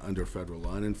weapons under federal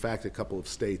law. And in fact, a couple of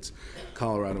states,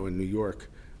 Colorado and New York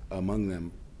among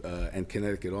them, and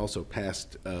Connecticut also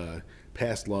passed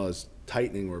laws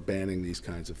tightening or banning these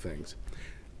kinds of things.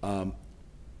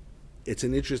 It's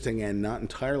an interesting and not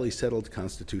entirely settled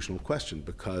constitutional question,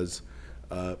 because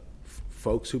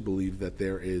folks who believe that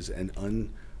there is an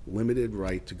unlimited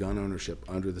right to gun ownership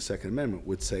under the Second Amendment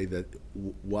would say that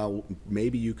while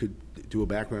maybe you could do a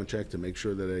background check to make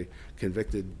sure that a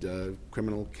convicted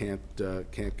criminal can't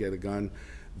get a gun,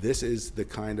 this is the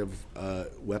kind of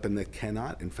weapon that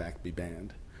cannot in fact be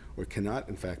banned or cannot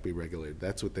in fact be regulated.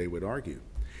 That's what they would argue.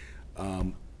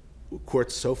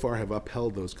 Courts so far have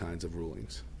upheld those kinds of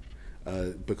rulings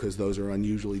because those are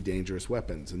unusually dangerous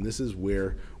weapons. And this is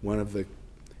where one of the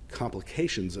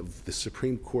complications of the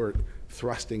Supreme Court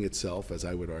thrusting itself, as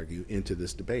I would argue, into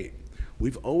this debate.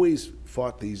 We've always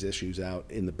fought these issues out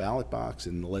in the ballot box,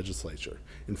 in the legislature.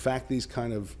 In fact, these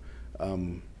kind of,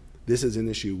 this is an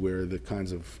issue where the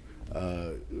kinds of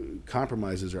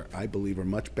compromises are, I believe, are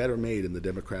much better made in the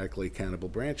democratically accountable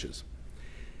branches.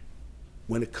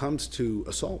 When it comes to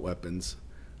assault weapons,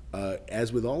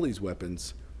 as with all these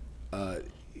weapons,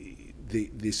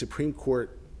 the Supreme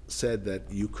Court said that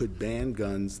you could ban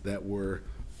guns that were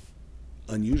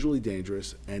unusually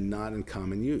dangerous and not in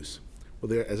common use.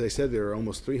 Well, as I said, there are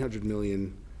almost 300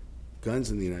 million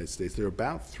guns in the United States. There are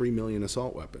about 3 million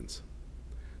assault weapons.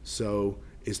 So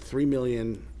is 3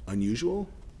 million unusual,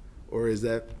 or is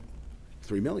that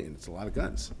 3 million? It's a lot of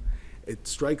guns. It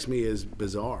strikes me as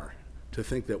bizarre to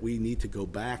think that we need to go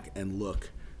back and look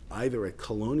either at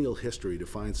colonial history to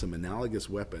find some analogous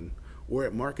weapon, or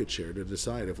at market share to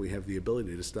decide if we have the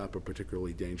ability to stop a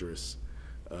particularly dangerous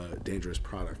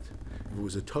product. If it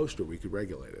was a toaster, we could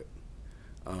regulate it.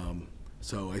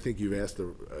 So I think you've asked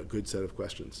a good set of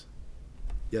questions.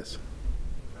 Yes?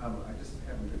 I just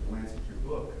happened to glance at your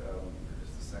book for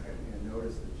just a second and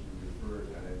noticed that you referred,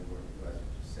 and I didn't realize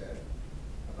what you said,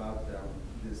 about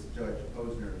this Judge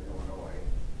Posner in Illinois,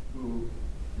 who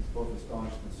is both a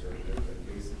staunch conservative and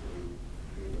basically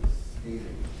gave a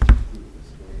scathing critique of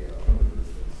Scalia over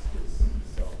his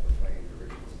self-proclaimed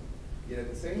originalism. Yet at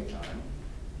the same time,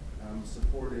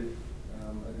 supported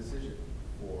a decision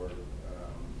for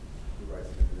the rights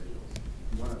of individuals.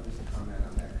 You want to just comment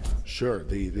on that concept? Sure.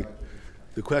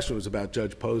 The question was about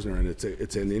Judge Posner, and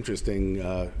it's an interesting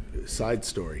side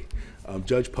story.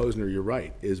 Judge Posner, you're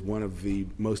right, is one of the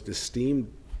most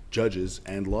esteemed judges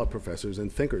and law professors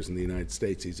and thinkers in the United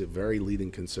States. He's a very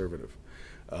leading conservative,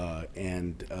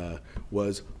 and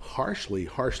was harshly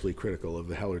critical of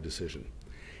the Heller decision.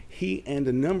 He and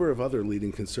a number of other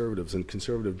leading conservatives and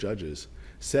conservative judges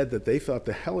said that they thought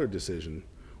the Heller decision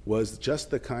was just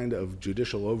the kind of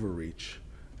judicial overreach,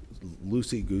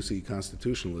 loosey-goosey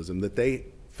constitutionalism that they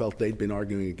felt they'd been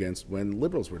arguing against when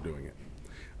liberals were doing it.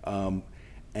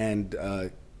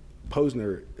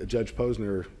 Judge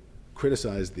Posner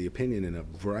criticized the opinion in a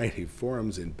variety of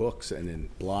forums, in books and in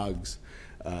blogs,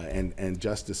 and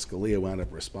Justice Scalia wound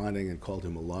up responding and called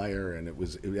him a liar, and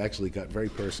it actually got very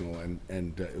personal,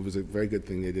 and it was a very good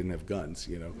thing they didn't have guns,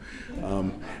 you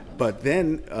know. But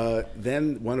then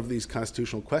one of these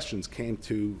constitutional questions came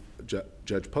to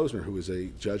Judge Posner, who was a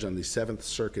judge on the 7th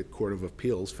Circuit Court of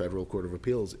Appeals, Federal Court of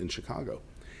Appeals in Chicago.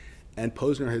 And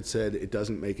Posner had said it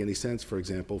doesn't make any sense, for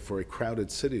example, for a crowded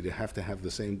city to have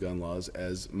the same gun laws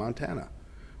as Montana,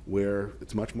 where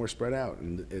it's much more spread out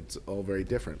and it's all very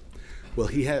different. Well,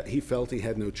 he felt he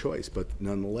had no choice, but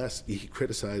nonetheless, he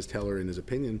criticized Heller in his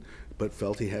opinion, but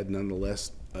felt he had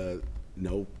nonetheless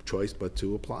no choice but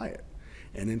to apply it.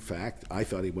 And in fact, I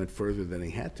thought he went further than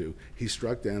he had to. He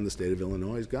struck down the state of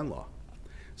Illinois' gun law,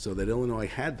 so that Illinois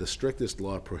had the strictest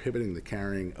law prohibiting the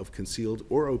carrying of concealed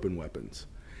or open weapons.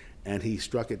 And he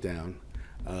struck it down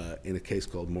in a case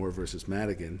called Moore versus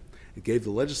Madigan. It gave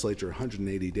the legislature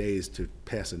 180 days to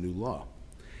pass a new law.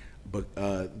 But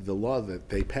the law that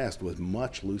they passed was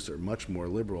much looser, much more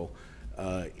liberal,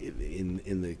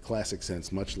 in the classic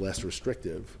sense, much less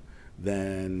restrictive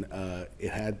than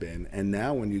it had been. And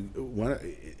now it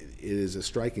is a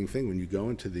striking thing when you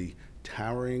go into the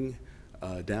towering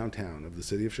downtown of the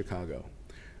city of Chicago.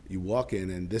 You walk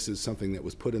in, and this is something that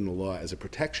was put in the law as a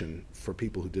protection for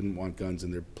people who didn't want guns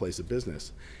in their place of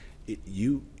business.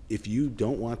 If you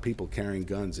don't want people carrying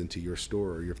guns into your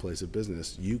store or your place of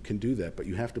business, you can do that, but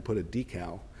you have to put a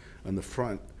decal on the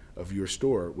front of your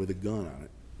store with a gun on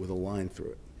it, with a line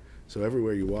through it. So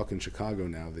everywhere you walk in Chicago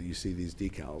now, that you see these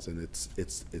decals, and it's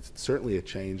certainly a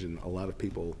change, and a lot of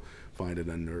people find it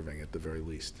unnerving at the very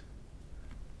least.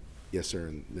 Yes, sir,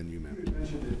 and then you, ma'am. You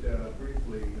mentioned it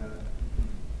briefly.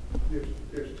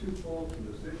 There's two folds to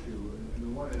this issue, and the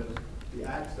one is the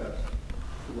access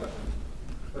to weapons,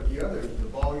 but the other is the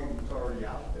volume that's already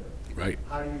out there. Right.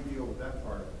 How do you deal with that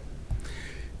part of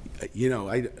it?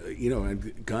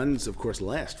 And guns, of course,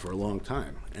 last for a long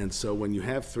time. And so when you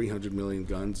have 300 million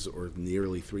guns, or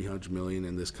nearly 300 million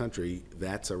in this country,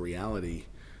 that's a reality,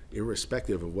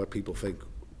 irrespective of what people think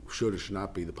should or should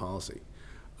not be the policy.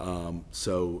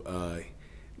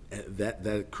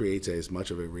 That creates as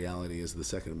much of a reality as the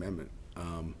Second Amendment.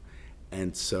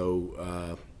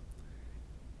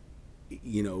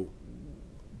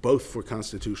 Both for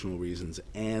constitutional reasons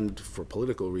and for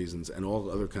political reasons and all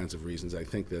other kinds of reasons, I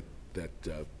think that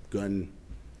gun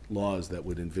laws that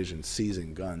would envision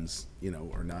seizing guns,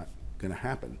 are not going to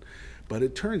happen. But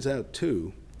it turns out,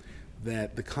 too,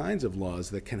 that the kinds of laws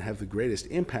that can have the greatest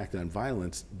impact on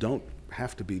violence don't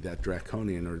have to be that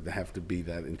draconian or have to be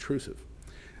that intrusive.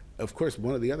 Of course,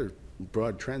 one of the other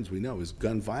broad trends we know is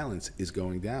gun violence is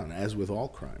going down, as with all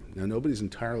crime. Now, nobody's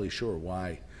entirely sure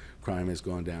why crime has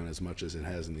gone down as much as it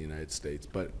has in the United States,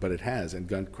 but it has, and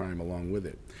gun crime along with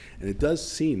it. And it does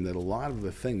seem that a lot of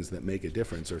the things that make a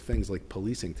difference are things like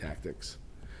policing tactics,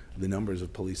 the numbers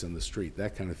of police on the street,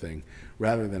 that kind of thing,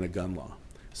 rather than a gun law.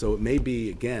 So it may be,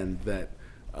 again, that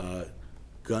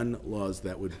gun laws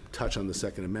that would touch on the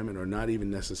Second Amendment are not even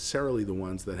necessarily the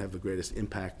ones that have the greatest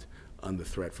impact on the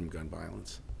threat from gun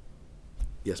violence.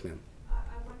 Yes, ma'am. I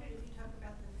wondered if you talk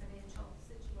about the financial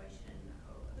situation.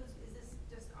 Is this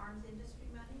just arms industry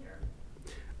money, or?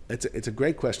 It's a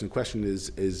great question. The question is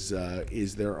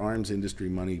there arms industry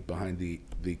money behind the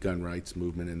gun rights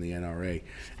movement and the NRA?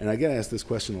 And I get asked this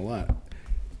question a lot.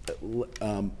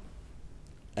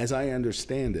 As I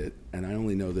understand it, and I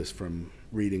only know this from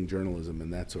reading journalism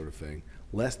and that sort of thing,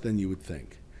 less than you would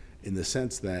think, in the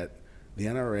sense that the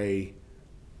NRA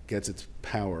gets its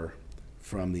power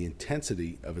from the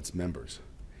intensity of its members.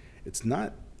 It's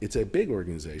a big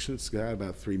organization. It's got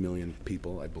about 3 million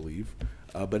people, I believe,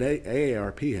 but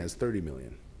AARP has 30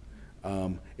 million.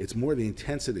 It's more the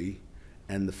intensity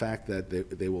and the fact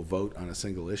that they will vote on a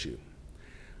single issue.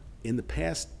 In the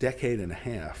past decade and a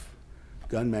half,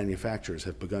 gun manufacturers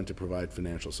have begun to provide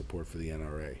financial support for the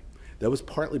NRA. That was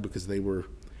partly because they were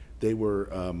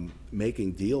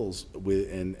making deals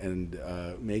with and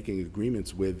making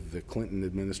agreements with the Clinton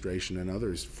administration and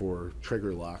others for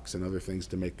trigger locks and other things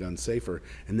to make guns safer,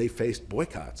 and they faced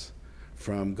boycotts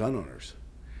from gun owners.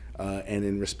 And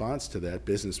in response to that,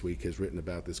 Business Week has written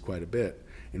about this quite a bit.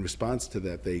 In response to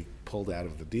that, they pulled out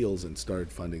of the deals and started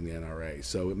funding the NRA.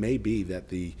 So it may be that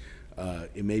there's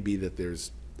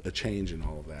a change in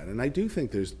all of that, and I do think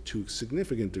there's, to a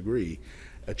significant degree,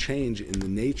 a change in the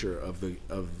nature of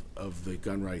the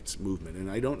gun rights movement, and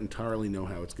I don't entirely know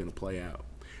how it's going to play out.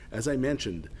 As I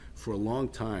mentioned, for a long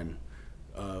time,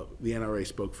 the NRA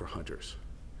spoke for hunters.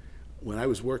 When I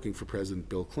was working for President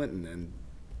Bill Clinton, and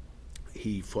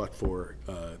he fought for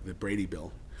the Brady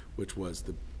Bill, which was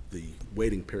the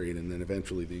waiting period and then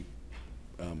eventually the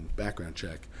background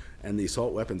check, and the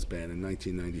assault weapons ban in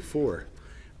 1994,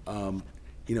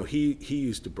 you know, he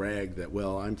used to brag that,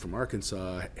 well, I'm from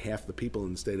Arkansas, half the people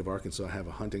in the state of Arkansas have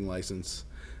a hunting license,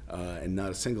 and not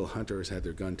a single hunter has had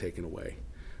their gun taken away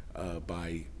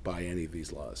by any of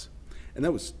these laws. And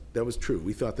that was true.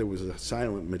 We thought there was a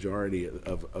silent majority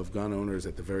of gun owners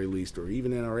at the very least, or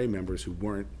even NRA members who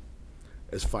weren't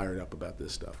as fired up about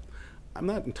this stuff. I'm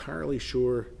not entirely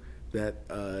sure that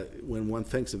when one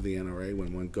thinks of the NRA,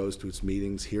 when one goes to its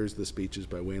meetings, hears the speeches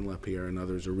by Wayne LaPierre and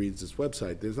others, or reads its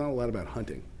website, there's not a lot about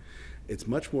hunting. It's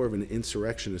much more of an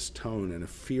insurrectionist tone and a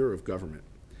fear of government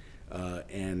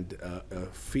and a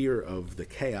fear of the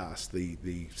chaos, the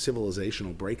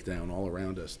civilizational breakdown all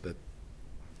around us that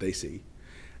they see,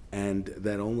 and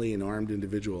that only an armed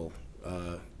individual,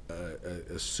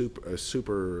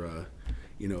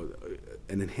 you know,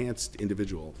 an enhanced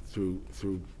individual through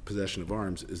possession of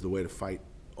arms is the way to fight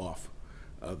off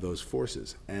those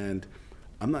forces. And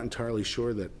I'm not entirely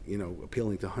sure that, you know,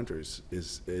 appealing to hunters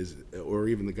is or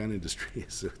even the gun industry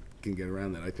can get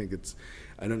around that.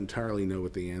 I don't entirely know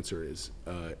what the answer is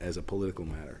as a political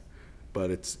matter, but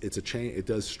it's a change. It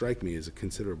does strike me as a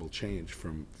considerable change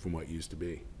from what used to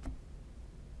be.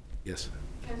 Yes.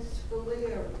 Has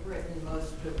Scalia written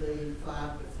most of the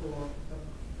 5 to 4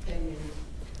 opinions?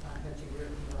 Has he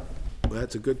written about? Well,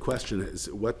 that's a good question.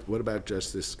 What about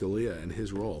Justice Scalia and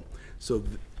his role? So,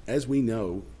 as we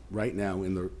know, right now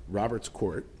in the Roberts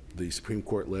Court, the Supreme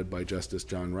Court led by Justice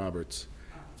John Roberts,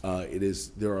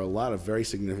 there are a lot of very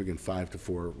significant 5 to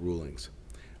 4 rulings.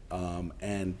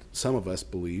 And some of us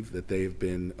believe that they have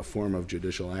been a form of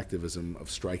judicial activism, of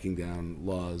striking down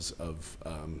laws, of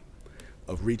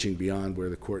reaching beyond where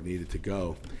the court needed to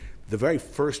go. The very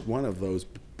first one of those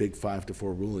big 5 to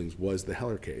 4 rulings was the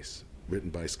Heller case, written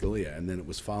by Scalia, and then it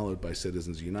was followed by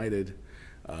Citizens United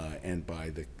and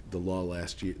by the law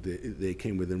last year. They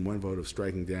came within one vote of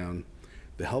striking down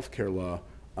the health care law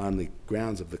on the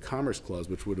grounds of the Commerce Clause,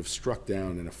 which would have struck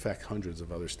down, in effect, hundreds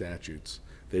of other statutes.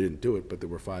 They didn't do it, but there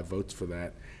were 5 votes for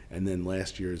that. And then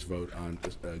last year's vote on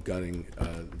gutting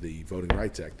the Voting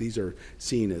Rights Act. These are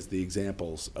seen as the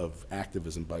examples of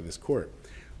activism by this court.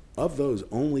 Of those,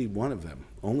 only one of them,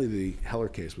 only the Heller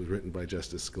case, was written by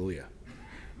Justice Scalia.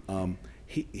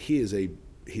 He's a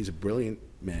brilliant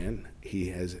man.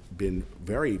 He has been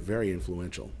very, very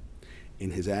influential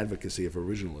in his advocacy of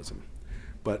originalism.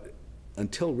 But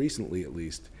until recently, at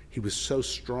least, he was so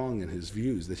strong in his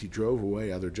views that he drove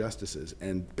away other justices,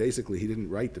 and basically he didn't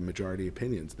write the majority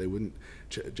opinions. They wouldn't,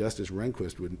 Chief Justice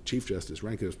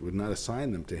Rehnquist would not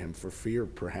assign them to him for fear,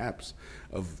 perhaps,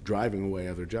 of driving away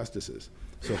other justices.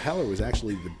 So Heller was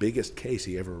actually the biggest case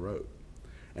he ever wrote,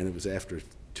 and it was after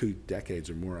 2 decades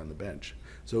or more on the bench.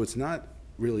 So it's not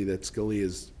really that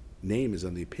Scalia's name is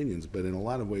on the opinions, but in a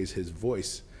lot of ways his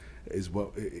voice is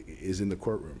what is in the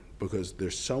courtroom, because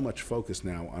there's so much focus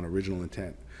now on original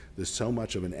intent. There's so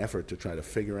much of an effort to try to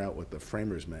figure out what the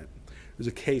framers meant. There's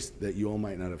a case that you all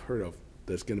might not have heard of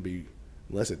that's going to be,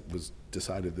 unless it was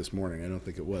decided this morning, I don't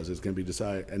think it was, it's going to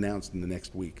be announced in the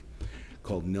next week,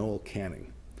 called Noel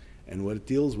Canning. And what it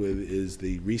deals with is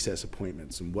the recess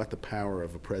appointments and what the power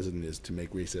of a president is to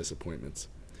make recess appointments.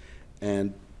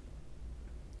 And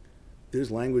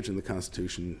there's language in the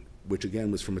Constitution, which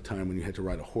again was from a time when you had to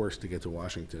ride a horse to get to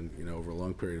Washington, you know, over a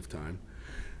long period of time.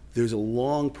 There's a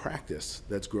long practice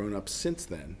that's grown up since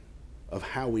then of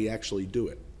how we actually do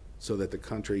it so that the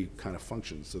country kind of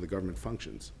functions, so the government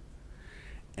functions.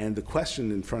 And the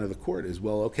question in front of the court is,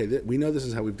 well, okay, we know this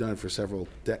is how we've done it for several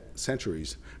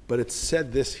centuries, but it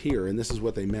said this here, and this is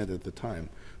what they meant at the time.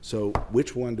 So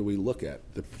which one do we look at,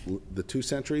 the 2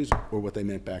 centuries or what they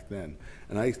meant back then?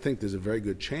 And I think there's a very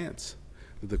good chance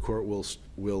that the court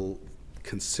will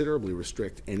considerably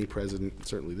restrict any president,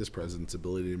 certainly this president's,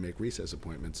 ability to make recess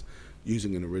appointments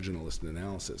using an originalist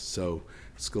analysis. So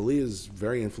Scalia is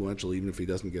very influential, even if he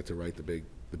doesn't get to write the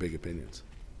big opinions.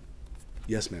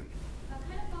 Yes, ma'am. Kind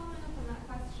of following up on that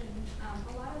question,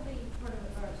 a lot of the sort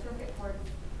of circuit courts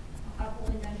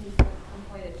upholding benches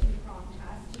employ a 2-prong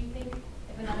test. Do you think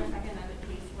if another Second Amendment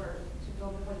case were to go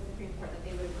before the Supreme Court that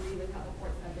they would agree with how the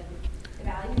courts have been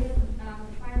evaluated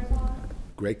firearms laws?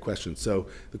 Great question. So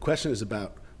the question is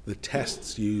about the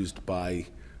tests used by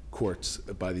courts,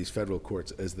 by these federal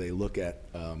courts, as they look at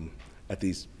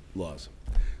these laws.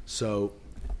 So,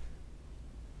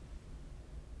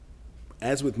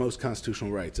 as with most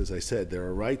constitutional rights, as I said, there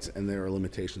are rights and there are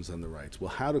limitations on the rights. Well,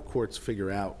 how do courts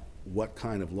figure out what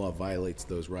kind of law violates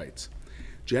those rights?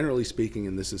 Generally speaking,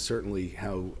 and this is certainly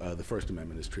how the First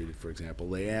Amendment is treated, for example,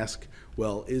 they ask,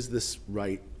 well, is this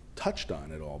right touched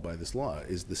on at all by this law?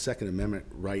 Is the Second Amendment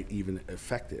right even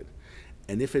affected?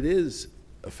 And if it is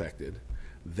affected,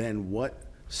 then what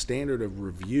standard of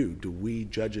review do we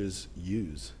judges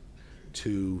use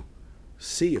to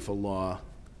see if a law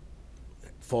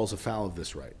falls afoul of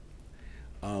this right?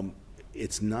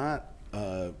 It's not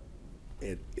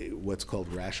what's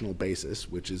called rational basis,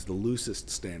 which is the loosest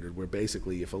standard, where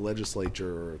basically if a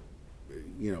legislature or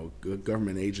a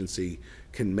government agency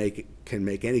can make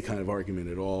any kind of argument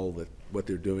at all that what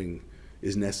they're doing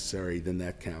is necessary, then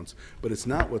that counts. But it's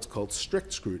not what's called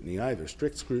strict scrutiny either.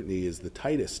 Strict scrutiny is the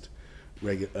tightest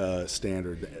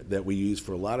standard that we use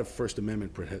for a lot of First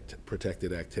Amendment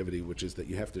protected activity, which is that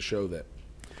you have to show that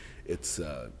it's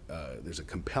there's a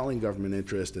compelling government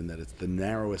interest and that it's the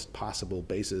narrowest possible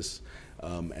basis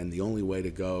and the only way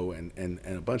to go, and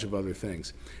a bunch of other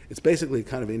things. It's basically a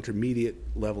kind of intermediate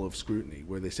level of scrutiny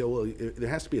where they say, well, there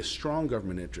has to be a strong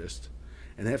government interest,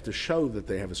 and they have to show that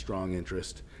they have a strong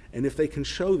interest, and if they can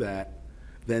show that,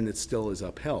 then it still is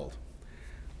upheld.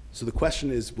 So the question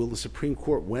is, will the Supreme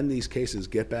Court, when these cases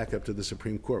get back up to the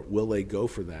Supreme Court, will they go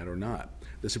for that or not?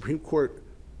 The Supreme Court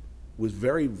was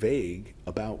very vague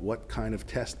about what kind of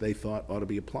test they thought ought to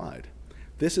be applied.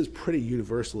 This is pretty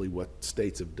universally what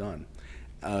states have done,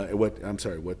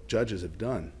 what judges have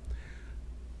done.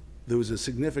 There was a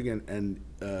significant and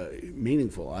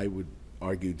meaningful, I would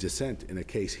argue, dissent in a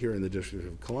case here in the District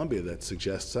of Columbia that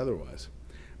suggests otherwise.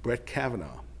 Brett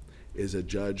Kavanaugh is a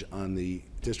judge on the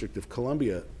District of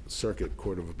Columbia Circuit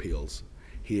Court of Appeals.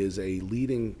 He is a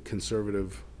leading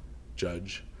conservative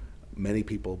judge. Many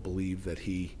people believe that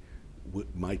he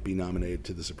might be nominated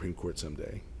to the Supreme Court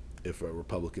someday if a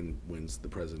Republican wins the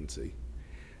presidency.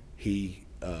 He,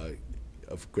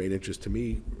 of great interest to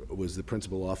me, was the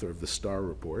principal author of the Starr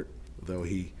Report, though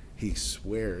he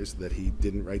swears that he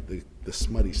didn't write the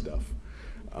smutty stuff.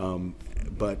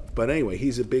 But anyway,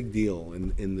 he's a big deal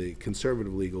in the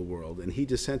conservative legal world, and he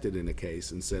dissented in a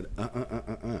case and said,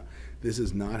 this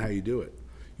is not how you do it.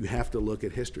 You have to look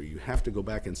at history. You have to go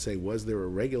back and say, was there a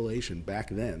regulation back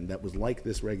then that was like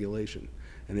this regulation?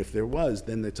 And if there was,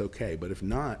 then that's okay. But if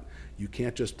not, you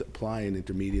can't just apply an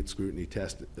intermediate scrutiny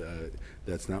test.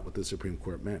 That's not what the Supreme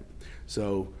Court meant.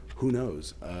 So who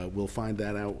knows? We'll find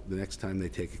that out the next time they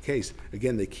take a case.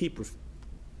 Again, they keep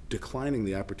declining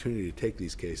the opportunity to take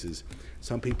these cases.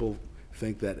 Some people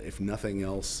think that if nothing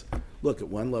else, look, at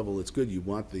one level it's good. You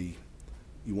want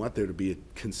there to be a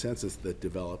consensus that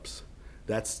develops.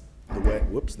 That's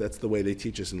that's the way they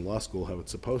teach us in law school how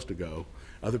it's supposed to go.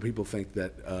 Other people think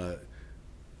that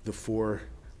the 4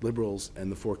 liberals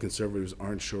and the 4 conservatives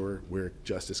aren't sure where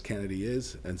Justice Kennedy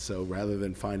is, and so rather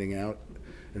than finding out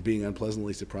and being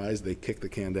unpleasantly surprised, they kick the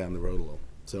can down the road a little.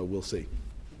 So we'll see.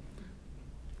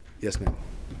 Yes, ma'am.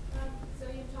 So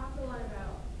you've talked a lot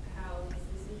about how this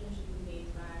decision should be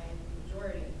made by the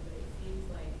majority, but it seems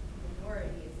like the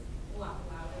minority is a lot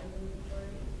louder than the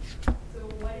majority. So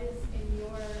what is, in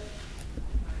your mind,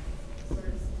 sort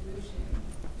of solution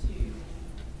to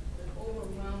the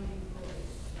overwhelming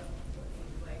voice of what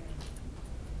seems like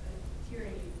a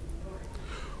tyranny of the minority?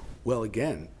 Well,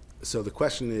 again, so the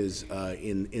question is,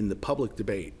 in the public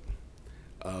debate,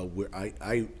 where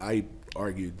I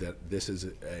argued that this is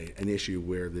an issue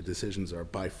where the decisions are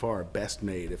by far best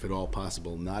made, if at all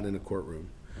possible, not in a courtroom,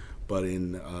 but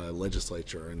in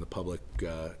legislature, in the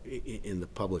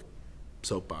public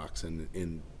soapbox, and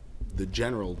in the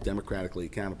general democratically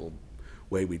accountable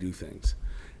way we do things.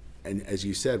 And as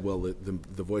you said, well,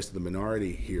 the voice of the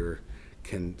minority here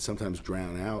can sometimes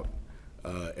drown out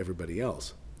everybody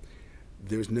else.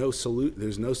 There's no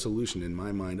solution in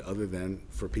my mind other than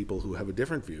for people who have a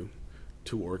different view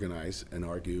to organize and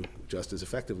argue just as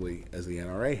effectively as the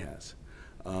NRA has.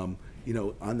 You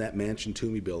know, on that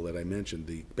Manchin-Toomey bill that I mentioned,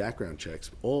 the background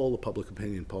checks, all the public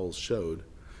opinion polls showed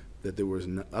that there was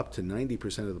up to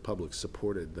 90% of the public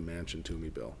supported the Manchin-Toomey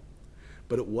bill.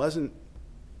 But it wasn't,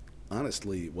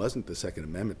 honestly, it wasn't the Second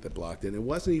Amendment that blocked it. It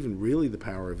wasn't even really the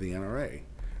power of the NRA.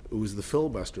 It was the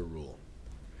filibuster rule.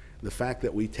 The fact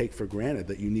that we take for granted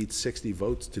that you need 60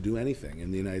 votes to do anything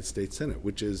in the United States Senate,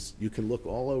 which is, you can look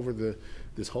all over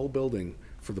this whole building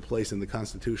for the place in the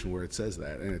Constitution where it says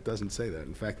that, and it doesn't say that.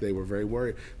 In fact, they were very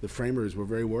worried, the framers were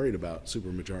very worried about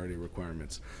supermajority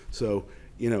requirements. So,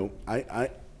 you know,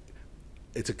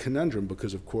 it's a conundrum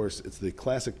because, of course, it's the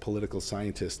classic political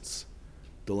scientist's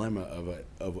dilemma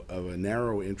of a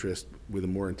narrow interest with a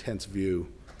more intense view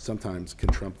sometimes can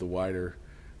trump the wider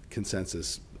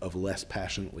consensus of less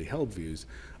passionately held views.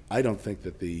 I don't think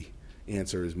that the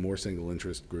answer is more single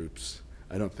interest groups.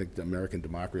 I don't think the American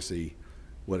democracy,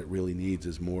 what it really needs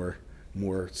is more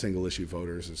single issue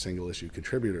voters or single issue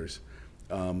contributors.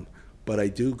 But I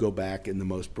do go back in the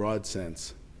most broad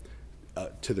sense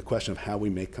to the question of how we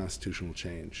make constitutional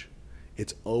change.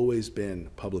 It's always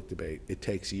been public debate. It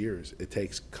takes years. It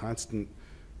takes constant,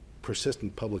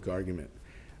 persistent public argument.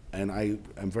 And I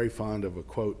am very fond of a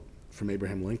quote from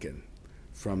Abraham Lincoln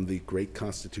from the great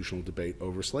constitutional debate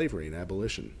over slavery and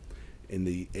abolition. In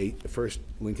the first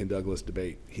Lincoln-Douglas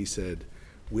debate, he said,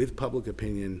 with public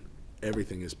opinion,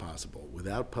 everything is possible.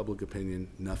 Without public opinion,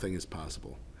 nothing is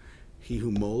possible. He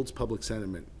who molds public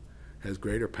sentiment has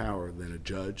greater power than a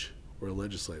judge or a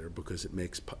legislator because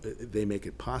they make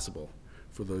it possible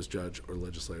for those judge or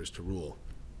legislators to rule.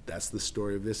 That's the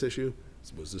story of this issue.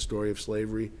 It was the story of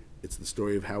slavery. It's the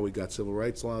story of how we got civil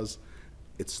rights laws.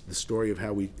 It's the story of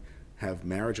how we have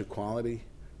marriage equality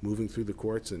moving through the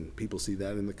courts, and people see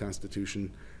that in the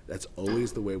Constitution. That's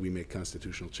always the way we make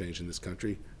constitutional change in this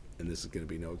country, and this is going to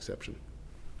be no exception.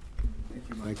 Thank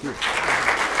you, Mike. Thank you.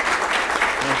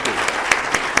 Thank you.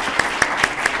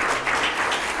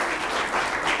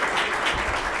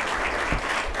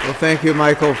 Well, thank you,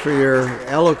 Michael, for your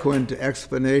eloquent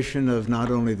explanation of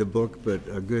not only the book, but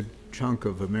a good chunk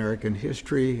of American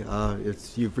history.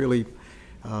 You've really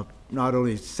not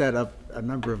only set up a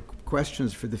number of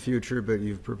questions for the future, but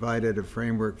you've provided a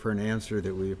framework for an answer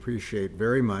that we appreciate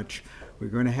very much. We're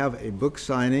going to have a book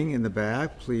signing in the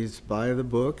back. Please buy the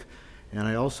book. And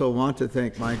I also want to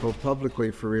thank Michael publicly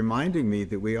for reminding me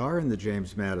that we are in the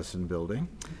James Madison building.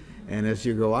 And as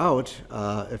you go out,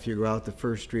 if you go out the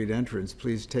First Street entrance,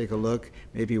 please take a look,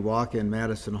 maybe walk in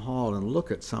Madison Hall and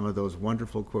look at some of those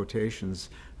wonderful quotations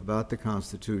about the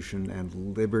Constitution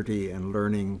and liberty and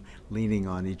leaning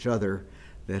on each other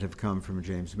that have come from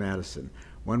James Madison.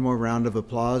 One more round of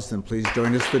applause, then please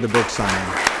join us for the book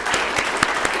signing.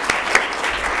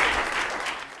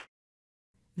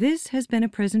 This has been a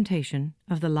presentation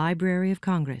of the Library of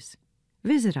Congress.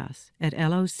 Visit us at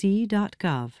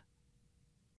loc.gov.